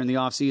Fisher in the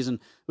offseason.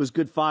 It was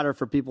good fodder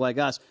for people like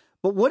us.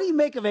 But what do you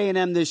make of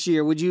A&M this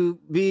year? Would you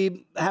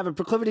have a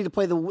proclivity to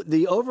play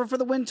the over for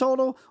the win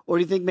total, or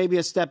do you think maybe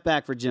a step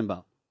back for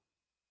Jimbo?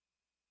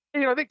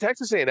 I think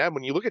Texas A&M,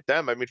 when you look at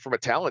them, I mean, from a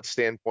talent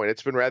standpoint,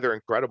 it's been rather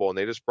incredible, and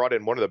they just brought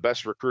in one of the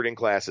best recruiting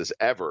classes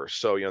ever.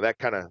 So, that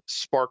kind of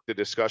sparked the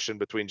discussion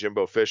between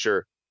Jimbo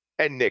Fisher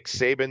and Nick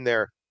Saban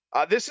there.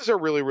 This is a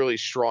really, really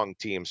strong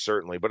team,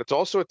 certainly, but it's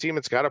also a team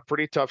that's got a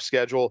pretty tough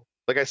schedule.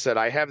 Like I said,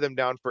 I have them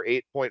down for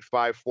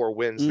 8.54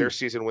 wins, their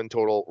season win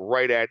total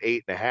right at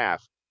 8.5.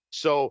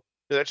 So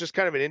that's just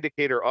kind of an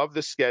indicator of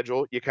the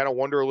schedule. You kind of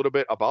wonder a little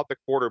bit about the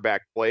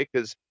quarterback play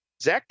because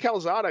Zach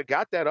Calzada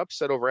got that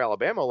upset over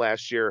Alabama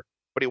last year,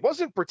 but he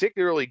wasn't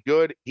particularly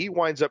good. He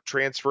winds up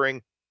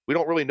transferring. We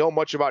don't really know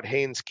much about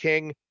Haynes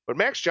King, but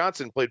Max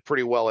Johnson played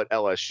pretty well at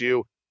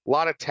LSU. A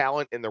lot of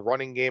talent in the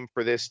running game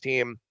for this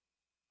team.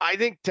 I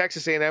think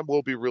Texas A&M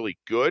will be really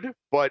good,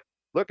 but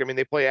look, I mean,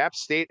 they play App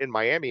State and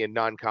Miami in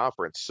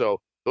non-conference,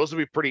 so those will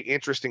be pretty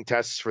interesting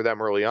tests for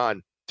them early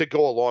on to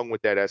go along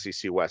with that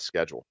SEC West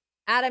schedule.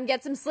 Adam,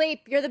 get some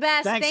sleep. You're the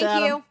best. Thanks, Thank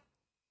Adam. you.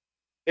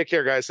 Take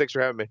care, guys. Thanks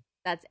for having me.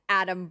 That's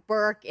Adam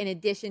Burke, in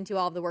addition to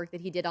all of the work that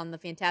he did on the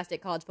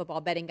fantastic college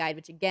football betting guide,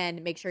 which,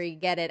 again, make sure you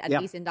get it at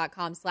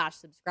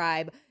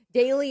vsin.com/subscribe.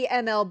 Daily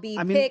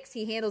MLB picks.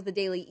 He handles the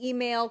daily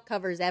email,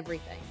 covers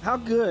everything. How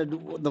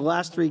good the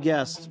last 3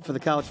 guests for the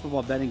college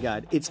football betting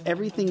guide. It's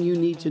everything you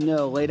need to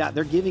know laid out.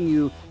 They're giving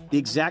you the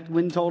exact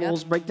win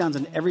totals, breakdowns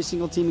on every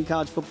single team in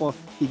college football.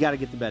 You got to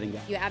get the betting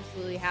guide. You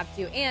absolutely have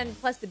to. And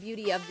plus the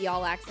beauty of the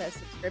all-access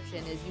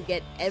subscription is you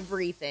get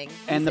everything.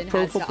 And the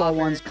pro football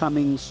one's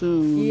coming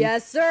soon.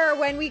 Yes, sir.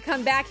 When we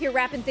come back here,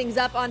 wrapping things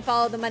up on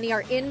Follow the Money,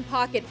 our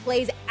in-pocket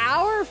plays,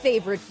 our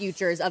favorite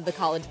futures of the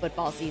college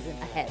football season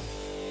ahead.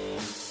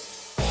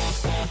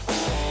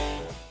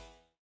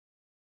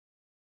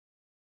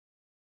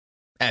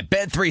 At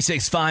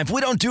Bet365, we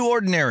don't do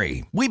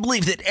ordinary. We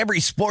believe that every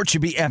sport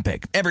should be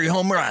epic. Every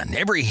home run,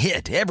 every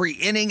hit, every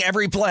inning,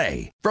 every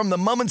play. From the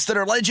moments that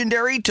are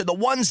legendary to the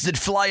ones that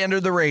fly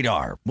under the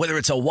radar. Whether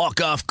it's a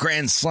walk-off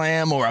grand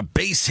slam or a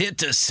base hit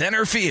to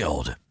center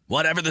field.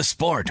 Whatever the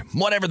sport,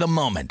 whatever the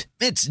moment.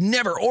 It's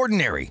never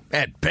ordinary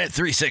at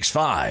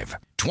Bet365.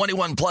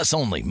 21 plus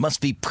only. Must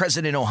be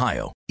present in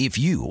Ohio. If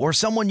you or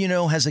someone you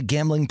know has a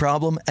gambling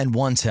problem and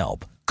wants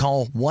help,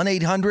 call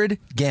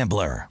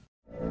 1-800-GAMBLER.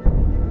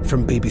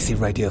 From BBC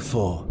Radio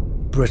 4,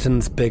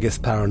 Britain's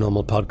biggest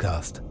paranormal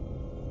podcast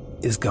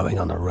is going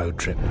on a road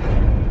trip.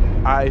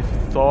 I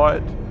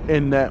thought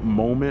in that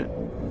moment,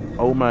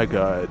 oh my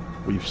God,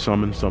 we've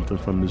summoned something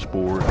from this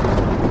board.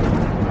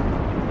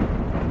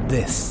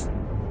 This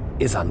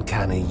is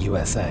Uncanny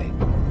USA.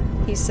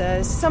 He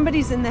says,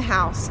 somebody's in the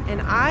house,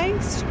 and I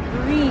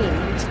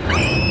screamed.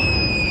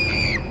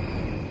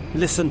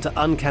 Listen to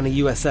Uncanny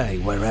USA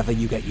wherever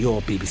you get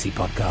your BBC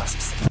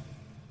podcasts,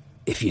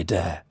 if you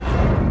dare.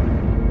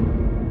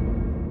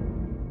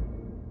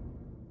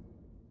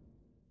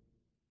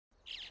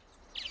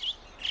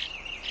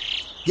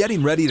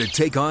 Getting ready to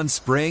take on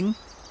spring?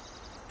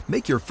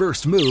 Make your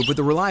first move with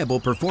the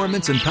reliable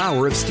performance and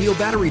power of Steel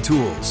battery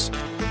tools.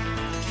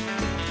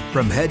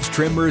 From hedge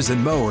trimmers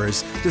and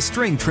mowers to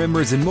string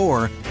trimmers and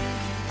more,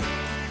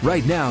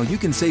 right now you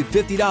can save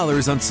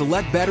 $50 on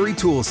select battery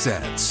tool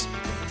sets.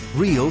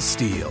 Real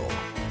STIHL.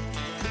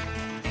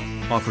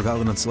 Offer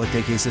valid on select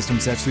AK system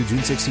sets through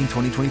June 16,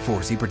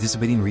 2024. See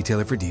participating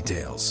retailer for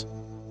details.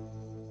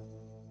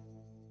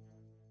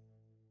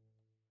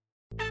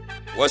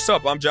 What's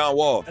up? I'm John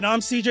Wall. And I'm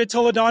CJ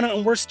Toledano,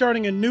 and we're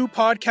starting a new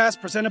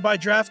podcast presented by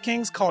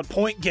DraftKings called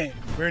Point Game.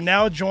 We're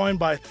now joined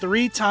by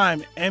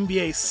three-time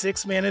NBA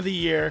Sixth Man of the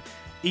Year,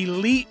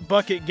 elite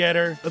bucket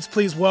getter. Let's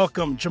please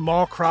welcome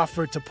Jamal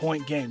Crawford to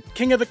Point Game.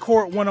 King of the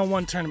Court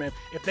one-on-one tournament.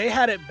 If they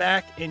had it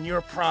back in your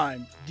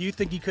prime, do you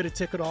think you could have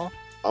took it all?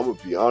 I'm going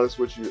to be honest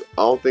with you.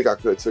 I don't think I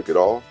could have took it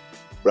all,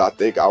 but I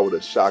think I would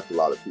have shocked a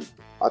lot of people.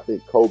 I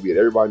think Kobe and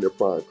everybody in their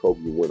prime,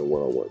 Kobe would win a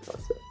one-on-one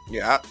contest.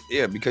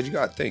 Yeah, because you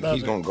got to think.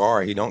 He's going to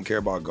guard. He don't care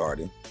about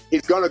guarding.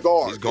 He's going to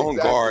guard. He's going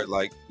to guard.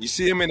 Like, you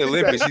see him in the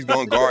Olympics, he's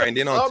going to guard. And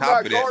then on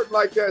top of that. I'm not guarding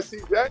like that,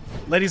 CJ.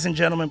 Ladies and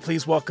gentlemen,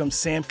 please welcome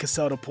Sam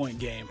Cassell to Point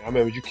Game. I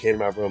remember you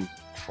came out from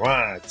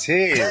crying,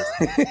 tears.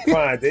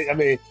 I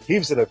mean, he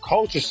was in a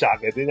culture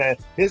shock. And then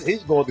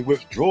he's going through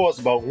withdrawals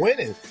about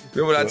winning.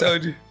 Remember what I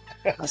told you?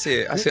 I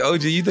said,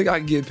 OG, you think I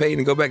can get paid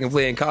and go back and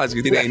play in college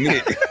because it ain't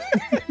it?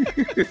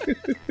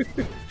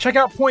 Check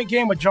out Point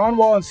Game with John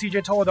Wall and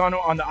CJ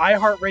Toledano on the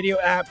iHeartRadio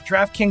app,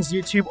 DraftKings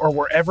YouTube, or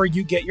wherever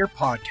you get your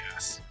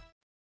podcasts.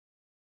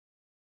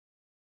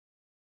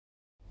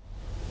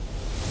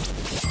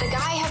 The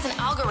guy has an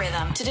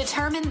algorithm to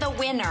determine the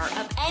winner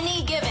of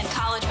any given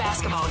college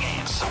basketball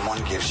game. Someone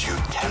gives you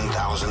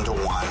 10,000 to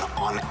 1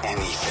 on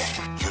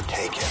anything. You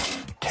take it.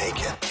 Take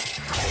it.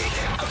 Take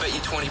it. I bet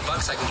you $20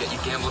 I can get you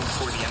gambling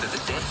before the end of the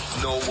day.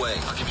 No way.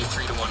 I'll give you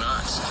 3 to 1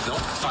 odds. Nope.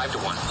 5 to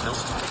 1. Nope.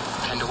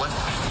 10 to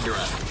 1. You're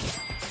out.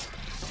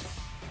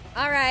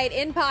 All right,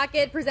 In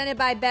Pocket, presented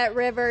by Bet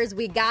Rivers.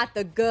 We got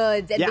the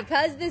goods. And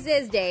because this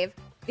is, Dave,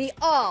 the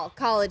all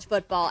college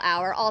football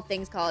hour, all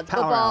things college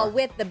football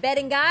with the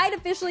betting guide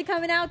officially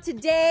coming out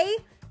today.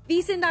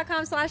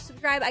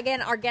 VSiN.com/subscribe.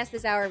 Again, our guests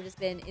this hour have just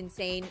been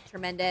insane,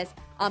 tremendous.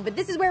 But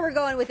this is where we're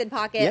going with In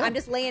Pocket. I'm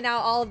just laying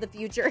out all of the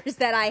futures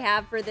that I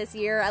have for this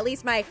year, at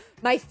least my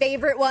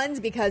favorite ones,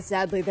 because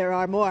sadly there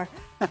are more.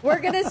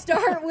 We're going to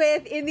start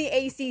with in the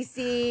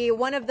ACC.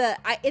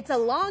 It's a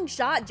long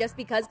shot just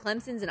because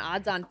Clemson's an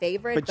odds-on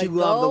favorite. But you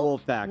love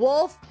the Wolfpack.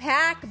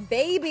 Wolfpack,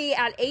 baby,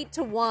 at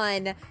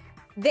 8-1.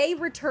 They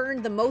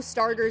returned the most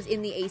starters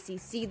in the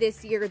ACC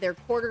this year. Their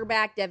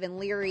quarterback, Devin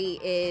Leary,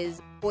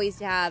 is poised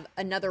to have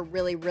another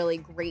really, really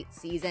great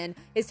season.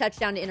 His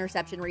touchdown to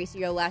interception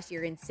ratio last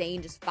year,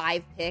 insane, just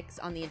 5 picks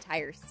on the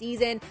entire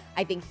season.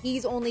 I think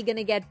he's only going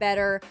to get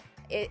better.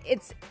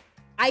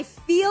 I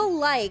feel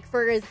like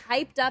for as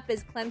hyped up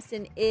as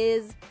Clemson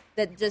is,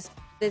 that just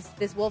this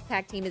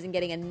Wolfpack team isn't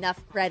getting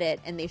enough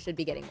credit, and they should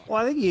be getting more.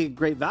 Well, I think you get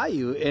great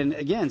value. And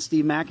again,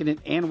 Steve Mackinnon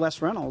and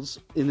Wes Reynolds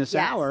in this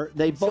hour,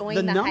 they both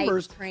the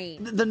numbers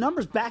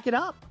back it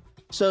up.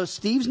 So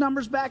Steve's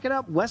numbers back it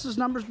up, Wes's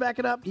numbers back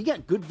it up. You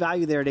get good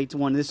value there at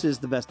 8-1. This is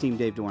the best team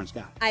Dave Doran's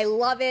got. I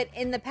love it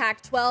in the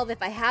Pac-12.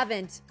 If I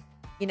haven't,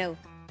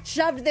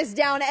 shoved this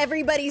down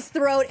everybody's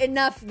throat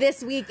enough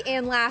this week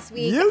and last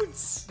week.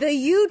 Utes! The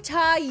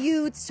Utah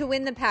Utes to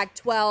win the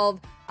Pac-12.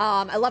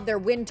 I love their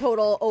win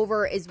total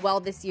over as well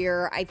this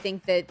year. I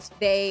think that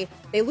they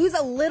lose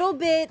a little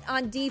bit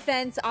on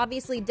defense.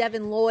 Obviously,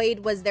 Devin Lloyd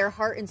was their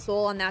heart and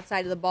soul on that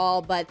side of the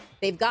ball, but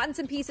they've gotten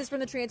some pieces from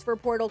the transfer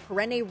portal.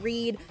 Karene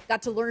Reed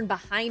got to learn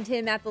behind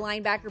him at the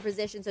linebacker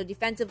position. So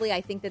defensively, I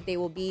think that they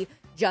will be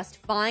just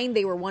fine.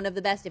 They were one of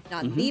the best, if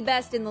not the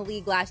best in the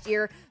league last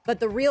year. But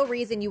the real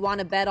reason you want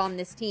to bet on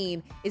this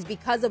team is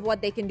because of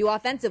what they can do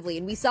offensively.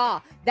 And we saw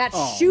that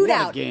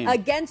shootout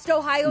against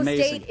Ohio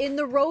State in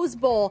the Rose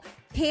Bowl.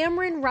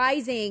 Cameron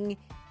Rising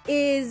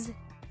is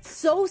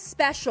so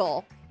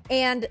special,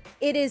 and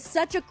it is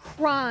such a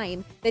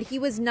crime that he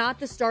was not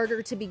the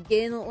starter to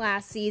begin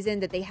last season,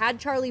 that they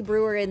had Charlie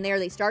Brewer in there.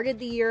 They started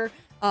the year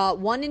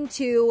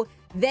 1-2.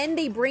 Then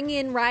they bring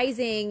in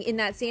Rising in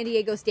that San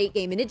Diego State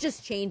game, and it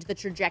just changed the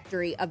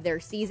trajectory of their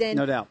season.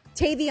 No doubt.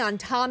 Tavion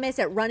Thomas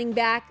at running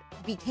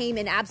back became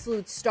an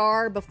absolute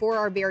star before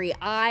our very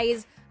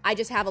eyes. I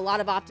just have a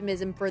lot of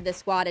optimism for this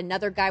squad.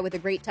 Another guy with a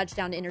great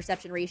touchdown to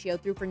interception ratio,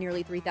 threw for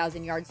nearly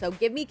 3,000 yards. So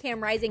give me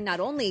Cam Rising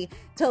not only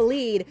to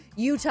lead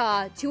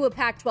Utah to a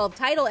Pac-12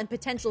 title and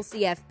potential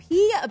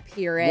CFP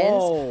appearance.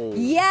 Whoa.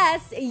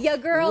 Yes, your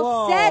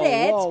girl said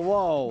it.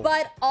 Whoa.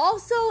 But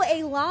also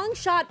a long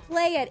shot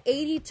play at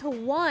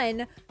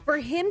 80-1 for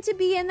him to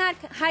be in that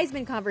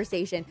Heisman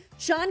conversation.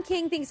 Sean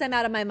King thinks I'm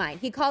out of my mind.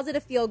 He calls it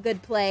a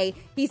feel-good play.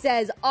 He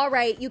says, all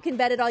right, you can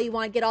bet it all you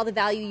want, get all the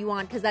value you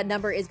want, because that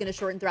number is going to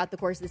shorten throughout the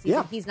course of the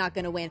season. He's not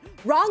going to win.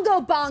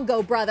 Wrongo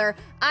bongo, brother.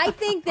 I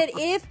think that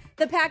if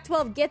the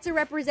Pac-12 gets a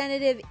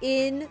representative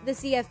in the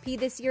CFP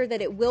this year,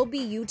 that it will be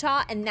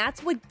Utah, and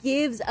that's what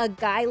gives a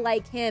guy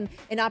like him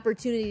an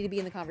opportunity to be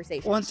in the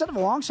conversation. Well, instead of a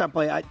long shot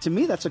play, to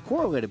me, that's a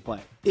correlated play.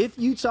 If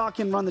Utah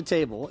can run the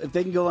table, if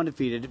they can go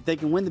undefeated, if they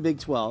can win the Big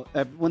 12,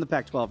 win the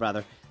Pac-12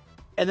 rather,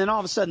 and then all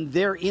of a sudden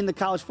they're in the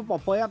college football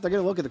playoff, they're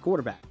going to look at the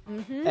quarterback.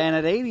 Mm-hmm. And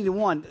at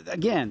 80-1,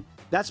 again,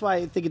 that's why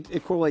I think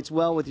it correlates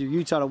well with your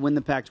Utah to win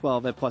the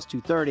Pac-12 at plus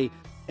 230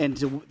 and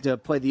to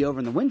play the over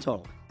in the win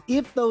total.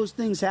 If those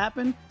things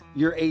happen,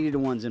 your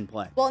 80-1's in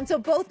play. Well, and so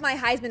both my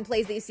Heisman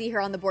plays that you see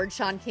here on the board,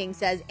 Sean King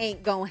says,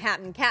 ain't gon'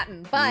 happen,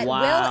 Captain. But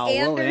wow,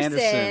 Will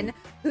Anderson,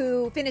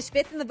 who finished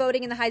 5th in the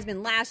voting in the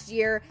Heisman last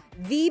year,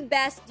 the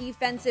best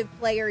defensive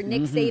player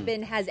Nick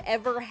Saban has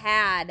ever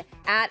had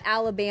at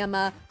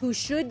Alabama, who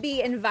should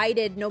be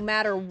invited no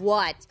matter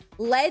what,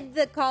 led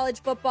the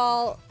college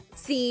football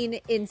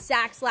scene in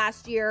sacks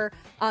last year,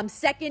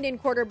 second in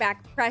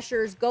quarterback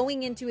pressures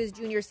going into his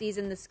junior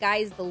season. The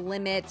sky's the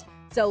limit.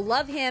 So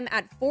love him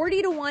at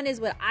 40-1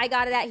 is what I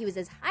got it at. He was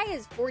as high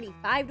as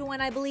 45-1,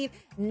 I believe.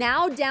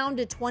 Now down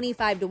to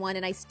 25-1,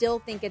 and I still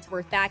think it's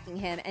worth backing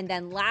him. And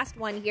then last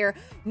one here,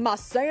 my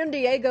San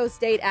Diego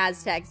State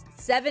Aztecs.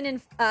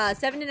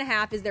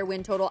 7.5 is their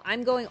win total.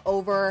 I'm going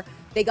over.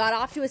 They got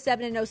off to a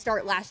 7-0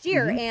 start last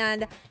year,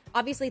 and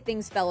obviously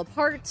things fell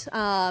apart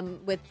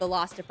with the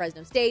loss to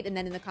Fresno State and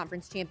then in the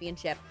conference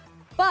championship.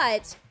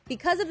 But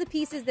because of the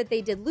pieces that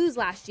they did lose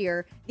last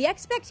year, the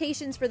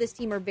expectations for this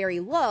team are very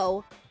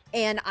low.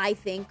 And I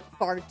think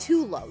far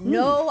too low.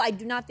 No, I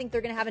do not think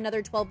they're going to have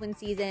another 12-win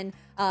season.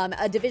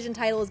 A division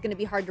title is going to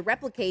be hard to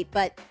replicate.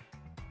 But,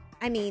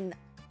 I mean,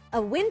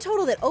 a win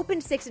total that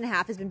opened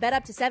 6.5 has been bet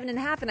up to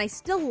 7.5, and I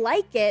still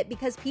like it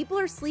because people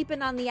are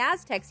sleeping on the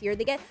Aztecs here.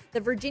 They get the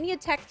Virginia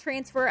Tech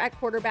transfer at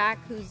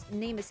quarterback, whose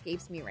name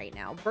escapes me right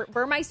now,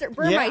 Burmeister,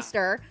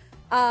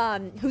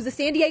 who's a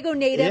San Diego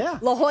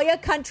native, La Jolla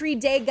Country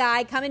Day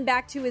guy, coming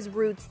back to his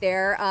roots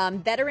there.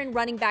 Veteran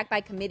running back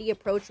by committee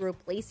approach,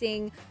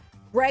 replacing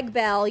Greg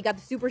Bell. You got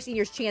the super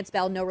seniors, Chance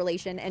Bell, no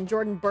relation, and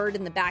Jordan Bird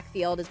in the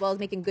backfield, as well as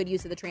making good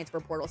use of the transfer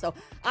portal. So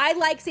I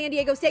like San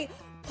Diego State.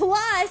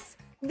 Plus,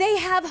 they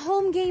have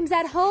home games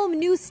at home.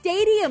 New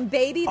stadium,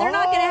 baby. They're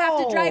not going to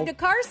have to drive to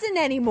Carson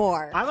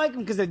anymore. I like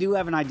them because they do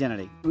have an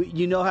identity.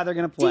 You know how they're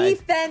going to play.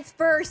 Defense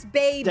first,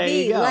 baby. There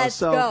you go. Let's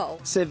go.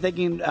 So if they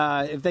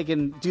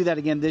can do that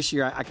again this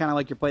year, I kind of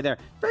like your play there.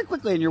 Very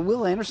quickly, and your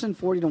Will Anderson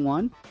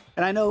 40-1,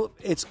 and I know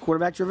it's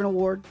quarterback-driven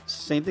award.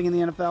 Same thing in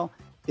the NFL.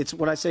 It's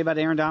what I say about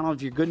Aaron Donald.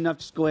 If you're good enough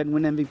to go ahead and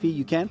win MVP,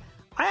 you can.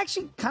 I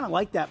actually kind of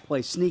like that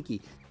play,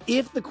 sneaky.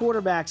 If the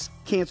quarterbacks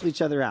cancel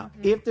each other out,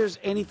 if there's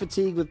any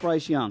fatigue with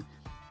Bryce Young,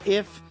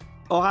 if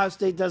Ohio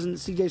State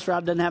C.J.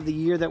 Stroud doesn't have the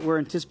year that we're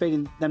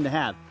anticipating them to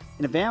have,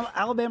 and if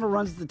Alabama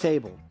runs the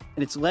table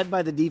and it's led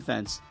by the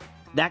defense,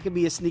 that could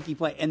be a sneaky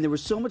play. And there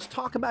was so much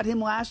talk about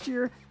him last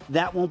year,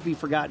 that won't be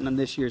forgotten on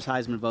this year's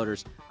Heisman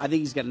voters. I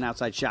think he's got an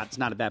outside shot. It's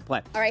not a bad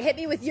play. All right, hit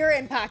me with your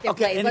in-pocket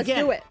plays. Let's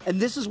do it.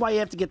 And this is why you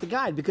have to get the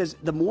guide, because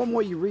the more and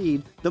more you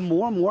read, the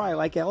more and more I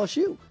like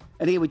LSU.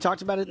 And again, we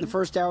talked about it in the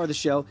first hour of the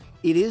show.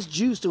 It is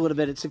juiced a little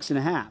bit at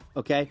 6.5,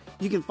 okay?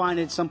 You can find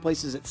it some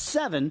places at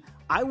 7.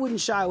 I wouldn't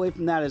shy away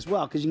from that as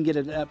well, because you can get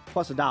it at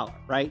plus $1,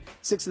 right?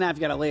 6.5, you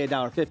got to lay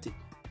 $1.50.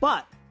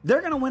 But they're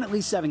going to win at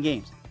least 7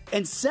 games.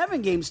 And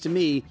 7 games, to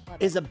me,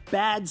 is a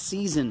bad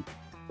season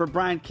for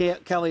Brian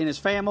Kelly and his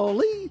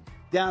family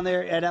down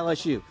there at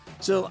LSU.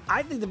 So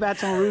I think the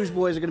Baton Rouge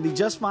boys are going to be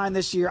just fine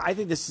this year. I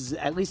think this is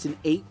at least an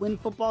 8-win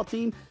football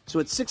team. So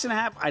at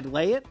 6.5, I'd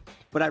lay it.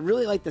 But I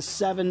really like the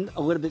 7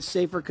 a little bit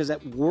safer, because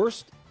at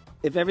worst,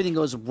 if everything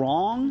goes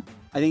wrong,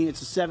 I think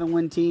it's a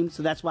 7-win team.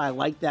 So that's why I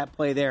like that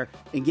play there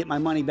and get my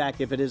money back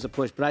if it is a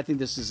push. But I think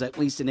this is at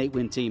least an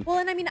 8-win team. Well,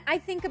 and I mean, I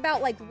think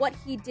about like what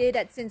he did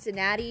at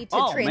Cincinnati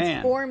to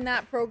transform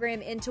that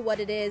program into what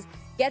it is.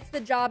 Gets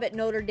the job at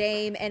Notre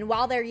Dame. And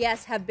while there,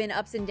 yes, have been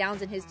ups and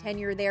downs in his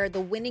tenure there,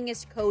 the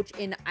winningest coach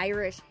in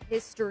Irish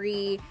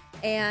history.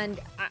 And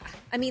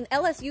I mean,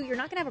 LSU, you're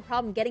not going to have a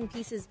problem getting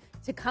pieces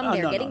to come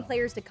there, getting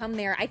players to come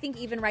there. I think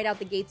even right out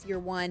the gates year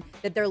one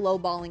that they're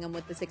lowballing them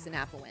with the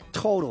 6.5 win.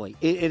 Totally.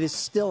 It is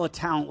still a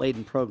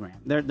talent-laden program.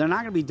 They're not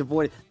going to be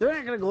devoid. They're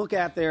not going to look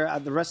at the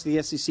rest of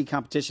the SEC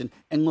competition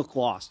and look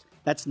lost.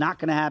 That's not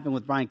going to happen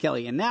with Brian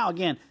Kelly. And now,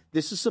 again,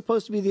 this is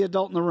supposed to be the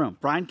adult in the room.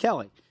 Brian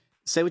Kelly.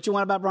 Say what you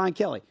want about Brian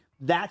Kelly.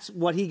 That's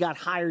what he got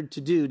hired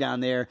to do down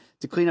there,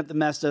 to clean up the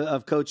mess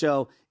of Coach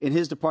O in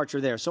his departure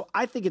there. So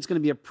I think it's going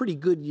to be a pretty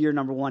good year,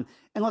 number one.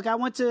 And look, I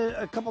went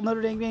to a couple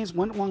Notre Dame games,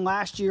 went one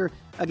last year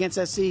against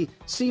SC.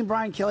 Seeing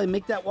Brian Kelly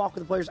make that walk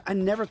with the players, I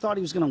never thought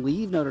he was going to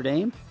leave Notre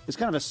Dame. It's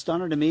kind of a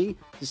stunner to me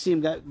to see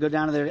him go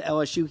down there to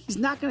LSU. He's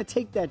not going to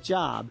take that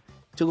job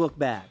to look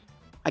bad.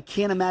 I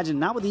can't imagine,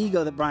 not with the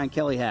ego that Brian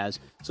Kelly has.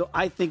 So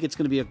I think it's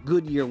going to be a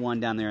good year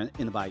one down there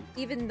in the Bayou.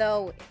 Even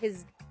though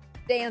his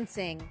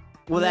dancing...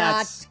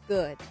 not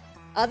good.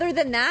 Other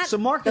than that, so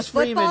Marcus the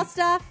football Freeman,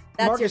 stuff,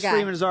 that's Marcus your guy.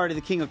 Freeman is already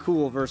the king of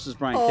cool versus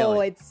Brian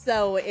Kelly.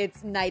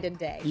 It's night and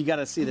day. You got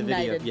to see the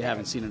video if you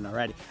haven't seen it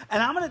already.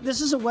 And this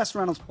is a Wes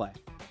Reynolds play.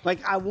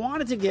 Like, I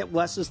wanted to get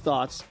Wes's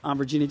thoughts on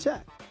Virginia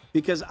Tech,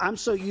 because I'm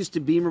so used to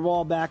Beamer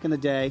ball back in the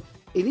day.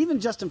 And even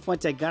Justin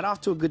Fuente got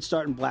off to a good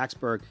start in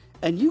Blacksburg.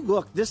 And you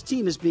look, this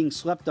team is being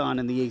slept on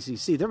in the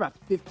ACC. They're about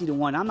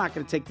 50-1. I'm not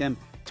going to take them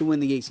to win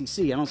the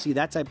ACC. I don't see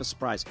that type of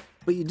surprise.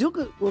 But you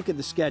do look at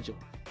the schedule.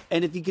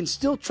 And if you can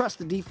still trust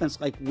the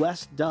defense like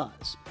West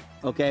does,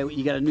 okay,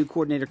 you got a new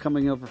coordinator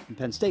coming over from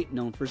Penn State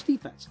known for his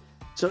defense.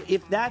 So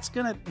if that's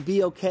going to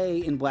be okay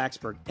in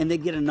Blacksburg and they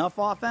get enough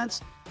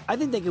offense, I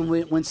think they can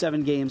win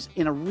 7 games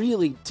in a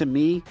really, to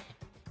me,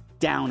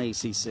 down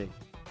ACC.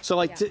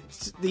 So,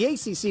 the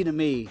ACC to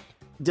me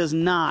does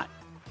not,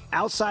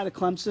 outside of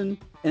Clemson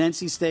and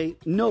NC State,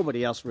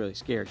 nobody else really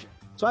scares you.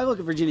 So I look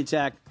at Virginia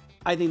Tech.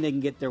 I think they can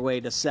get their way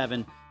to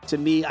 7. To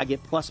me, I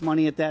get plus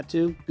money at that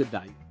too. Good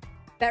value.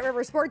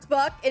 BetRivers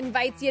Sportsbook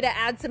invites you to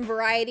add some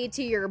variety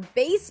to your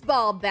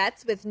baseball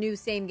bets with new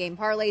same-game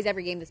parlays.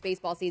 Every game this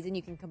baseball season,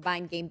 you can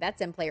combine game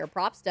bets and player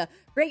props to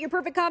create your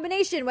perfect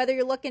combination. Whether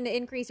you're looking to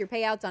increase your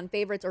payouts on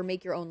favorites or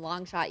make your own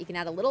long shot, you can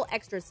add a little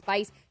extra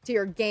spice to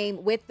your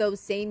game with those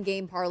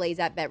same-game parlays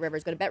at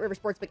BetRivers. Go to BetRivers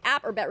Sportsbook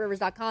app or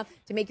BetRivers.com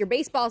to make your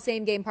baseball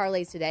same-game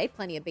parlays today.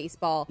 Plenty of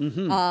baseball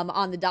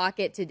on the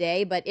docket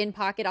today, but In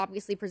Pocket,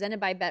 obviously presented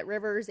by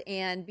BetRivers,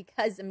 and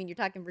because, you're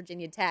talking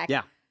Virginia Tech.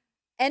 Yeah.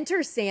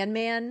 Enter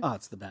Sandman. Oh,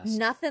 it's the best.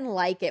 Nothing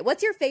like it.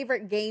 What's your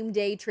favorite game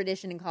day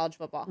tradition in college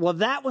football? Well,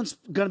 that one's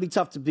going to be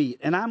tough to beat.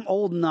 And I'm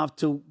old enough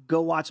to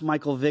go watch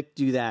Michael Vick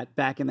do that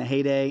back in the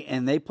heyday.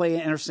 And they play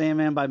Enter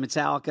Sandman by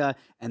Metallica.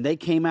 And they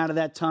came out of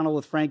that tunnel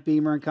with Frank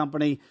Beamer and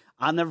company.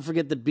 I'll never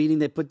forget the beating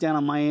they put down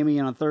on Miami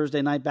on a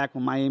Thursday night back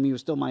when Miami was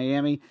still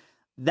Miami.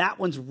 That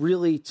one's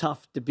really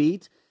tough to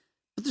beat.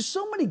 But there's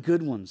so many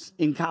good ones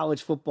in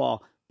college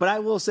football. But I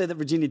will say that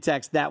Virginia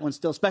Tech's, that one's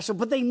still special.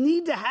 But they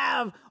need to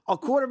have a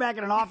quarterback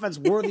and an offense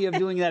worthy of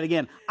doing that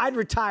again. I'd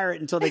retire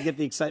it until they get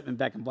the excitement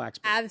back in Blacksburg.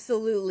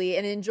 Absolutely.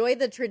 And enjoy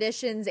the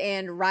traditions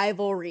and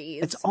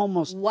rivalries. It's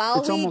almost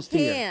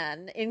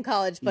here in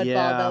college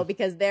football, though,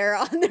 because they're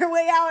on their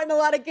way out in a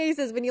lot of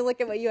cases when you look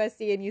at what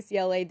USC and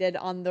UCLA did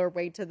on their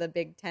way to the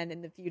Big Ten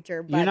in the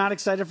future. But you're not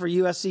excited for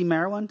USC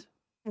Maryland?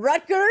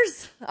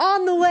 Rutgers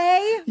on the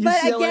way.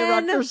 But UCLA,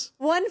 again, Rutgers.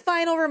 One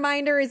final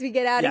reminder as we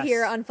get out of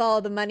here on Follow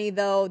the Money,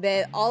 though,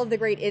 that all of the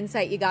great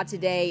insight you got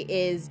today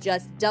is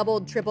just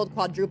doubled, tripled,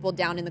 quadrupled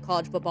down in the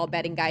college football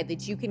betting guide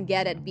that you can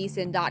get at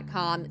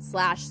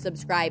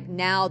vsin.com/subscribe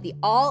now. The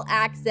all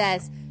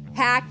access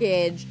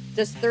package,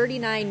 just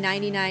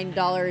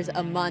 $39.99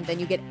 a month,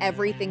 and you get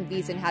everything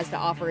VSiN has to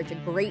offer. It's a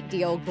great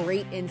deal,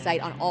 great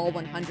insight on all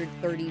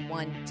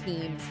 131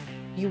 teams.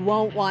 You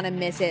won't want to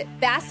miss it.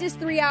 Fastest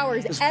 3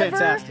 hours ever.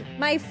 Fantastic.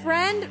 My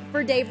friend,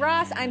 for Dave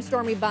Ross, I'm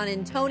Stormy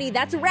Bonantoni.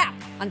 That's a wrap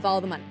on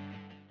Follow the Money.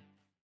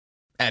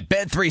 At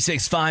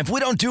Bet365, we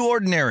don't do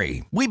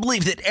ordinary. We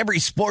believe that every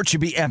sport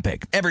should be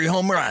epic. Every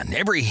home run,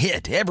 every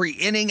hit, every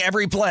inning,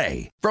 every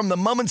play. From the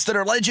moments that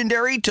are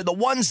legendary to the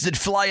ones that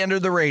fly under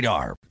the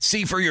radar.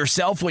 See for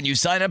yourself when you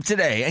sign up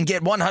today and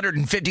get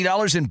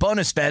 $150 in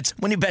bonus bets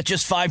when you bet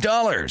just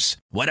 $5.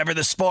 Whatever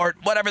the sport,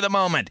 whatever the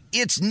moment,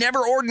 it's never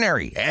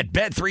ordinary at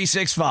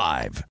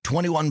Bet365.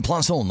 21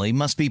 plus only.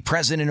 Must be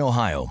present in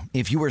Ohio.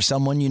 If you or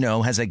someone you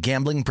know has a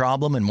gambling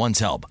problem and wants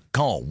help,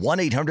 call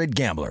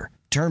 1-800-GAMBLER.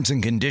 Terms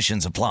and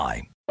conditions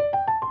apply.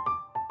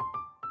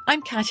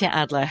 I'm Katya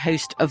Adler,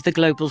 host of The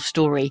Global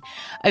Story.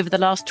 Over the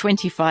last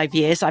 25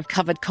 years, I've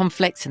covered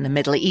conflicts in the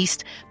Middle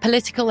East,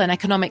 political and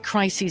economic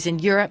crises in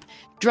Europe,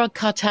 drug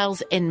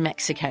cartels in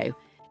Mexico.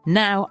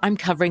 Now I'm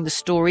covering the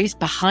stories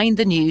behind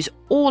the news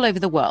all over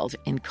the world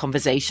in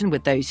conversation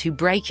with those who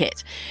break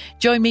it.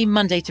 Join me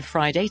Monday to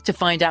Friday to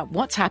find out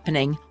what's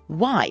happening,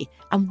 why,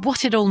 and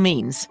what it all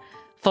means.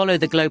 Follow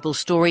The Global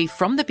Story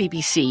from the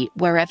BBC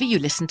wherever you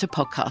listen to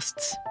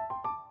podcasts.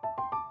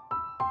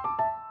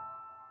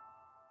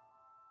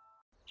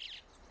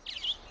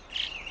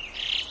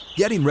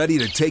 Getting ready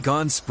to take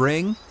on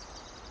spring?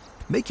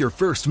 Make your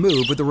first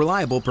move with the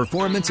reliable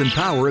performance and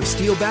power of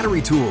Steel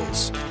battery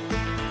tools.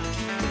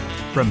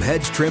 From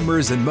hedge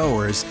trimmers and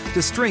mowers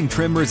to string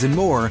trimmers and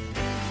more,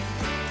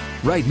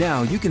 right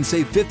now you can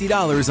save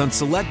 $50 on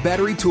select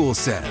battery tool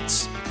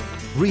sets.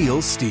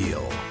 Real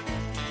Steel.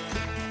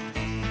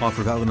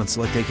 Offer valid on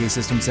select AK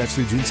system sets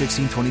through June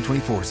 16,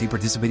 2024. See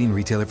participating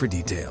retailer for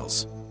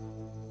details.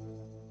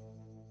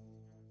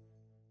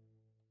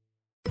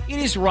 It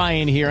is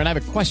Ryan here, and I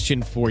have a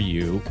question for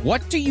you.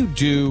 What do you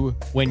do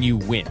when you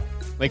win?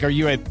 Like, are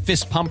you a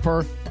fist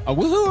pumper, a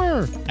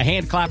woohooer, a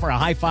hand clapper, a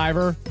high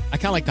fiver? I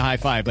kind of like the high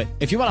five, but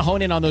if you want to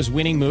hone in on those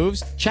winning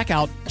moves, check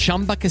out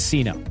Chumba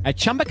Casino. At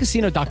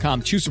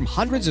ChumbaCasino.com, choose from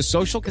hundreds of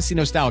social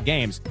casino-style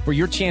games for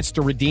your chance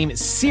to redeem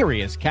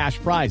serious cash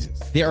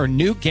prizes. There are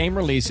new game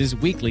releases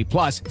weekly,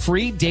 plus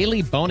free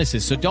daily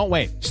bonuses, so don't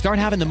wait. Start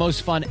having the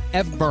most fun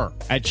ever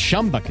at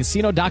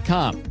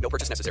ChumbaCasino.com. No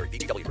purchase necessary.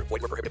 VGW Group.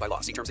 Void where prohibited by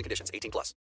law. See terms and conditions. 18+.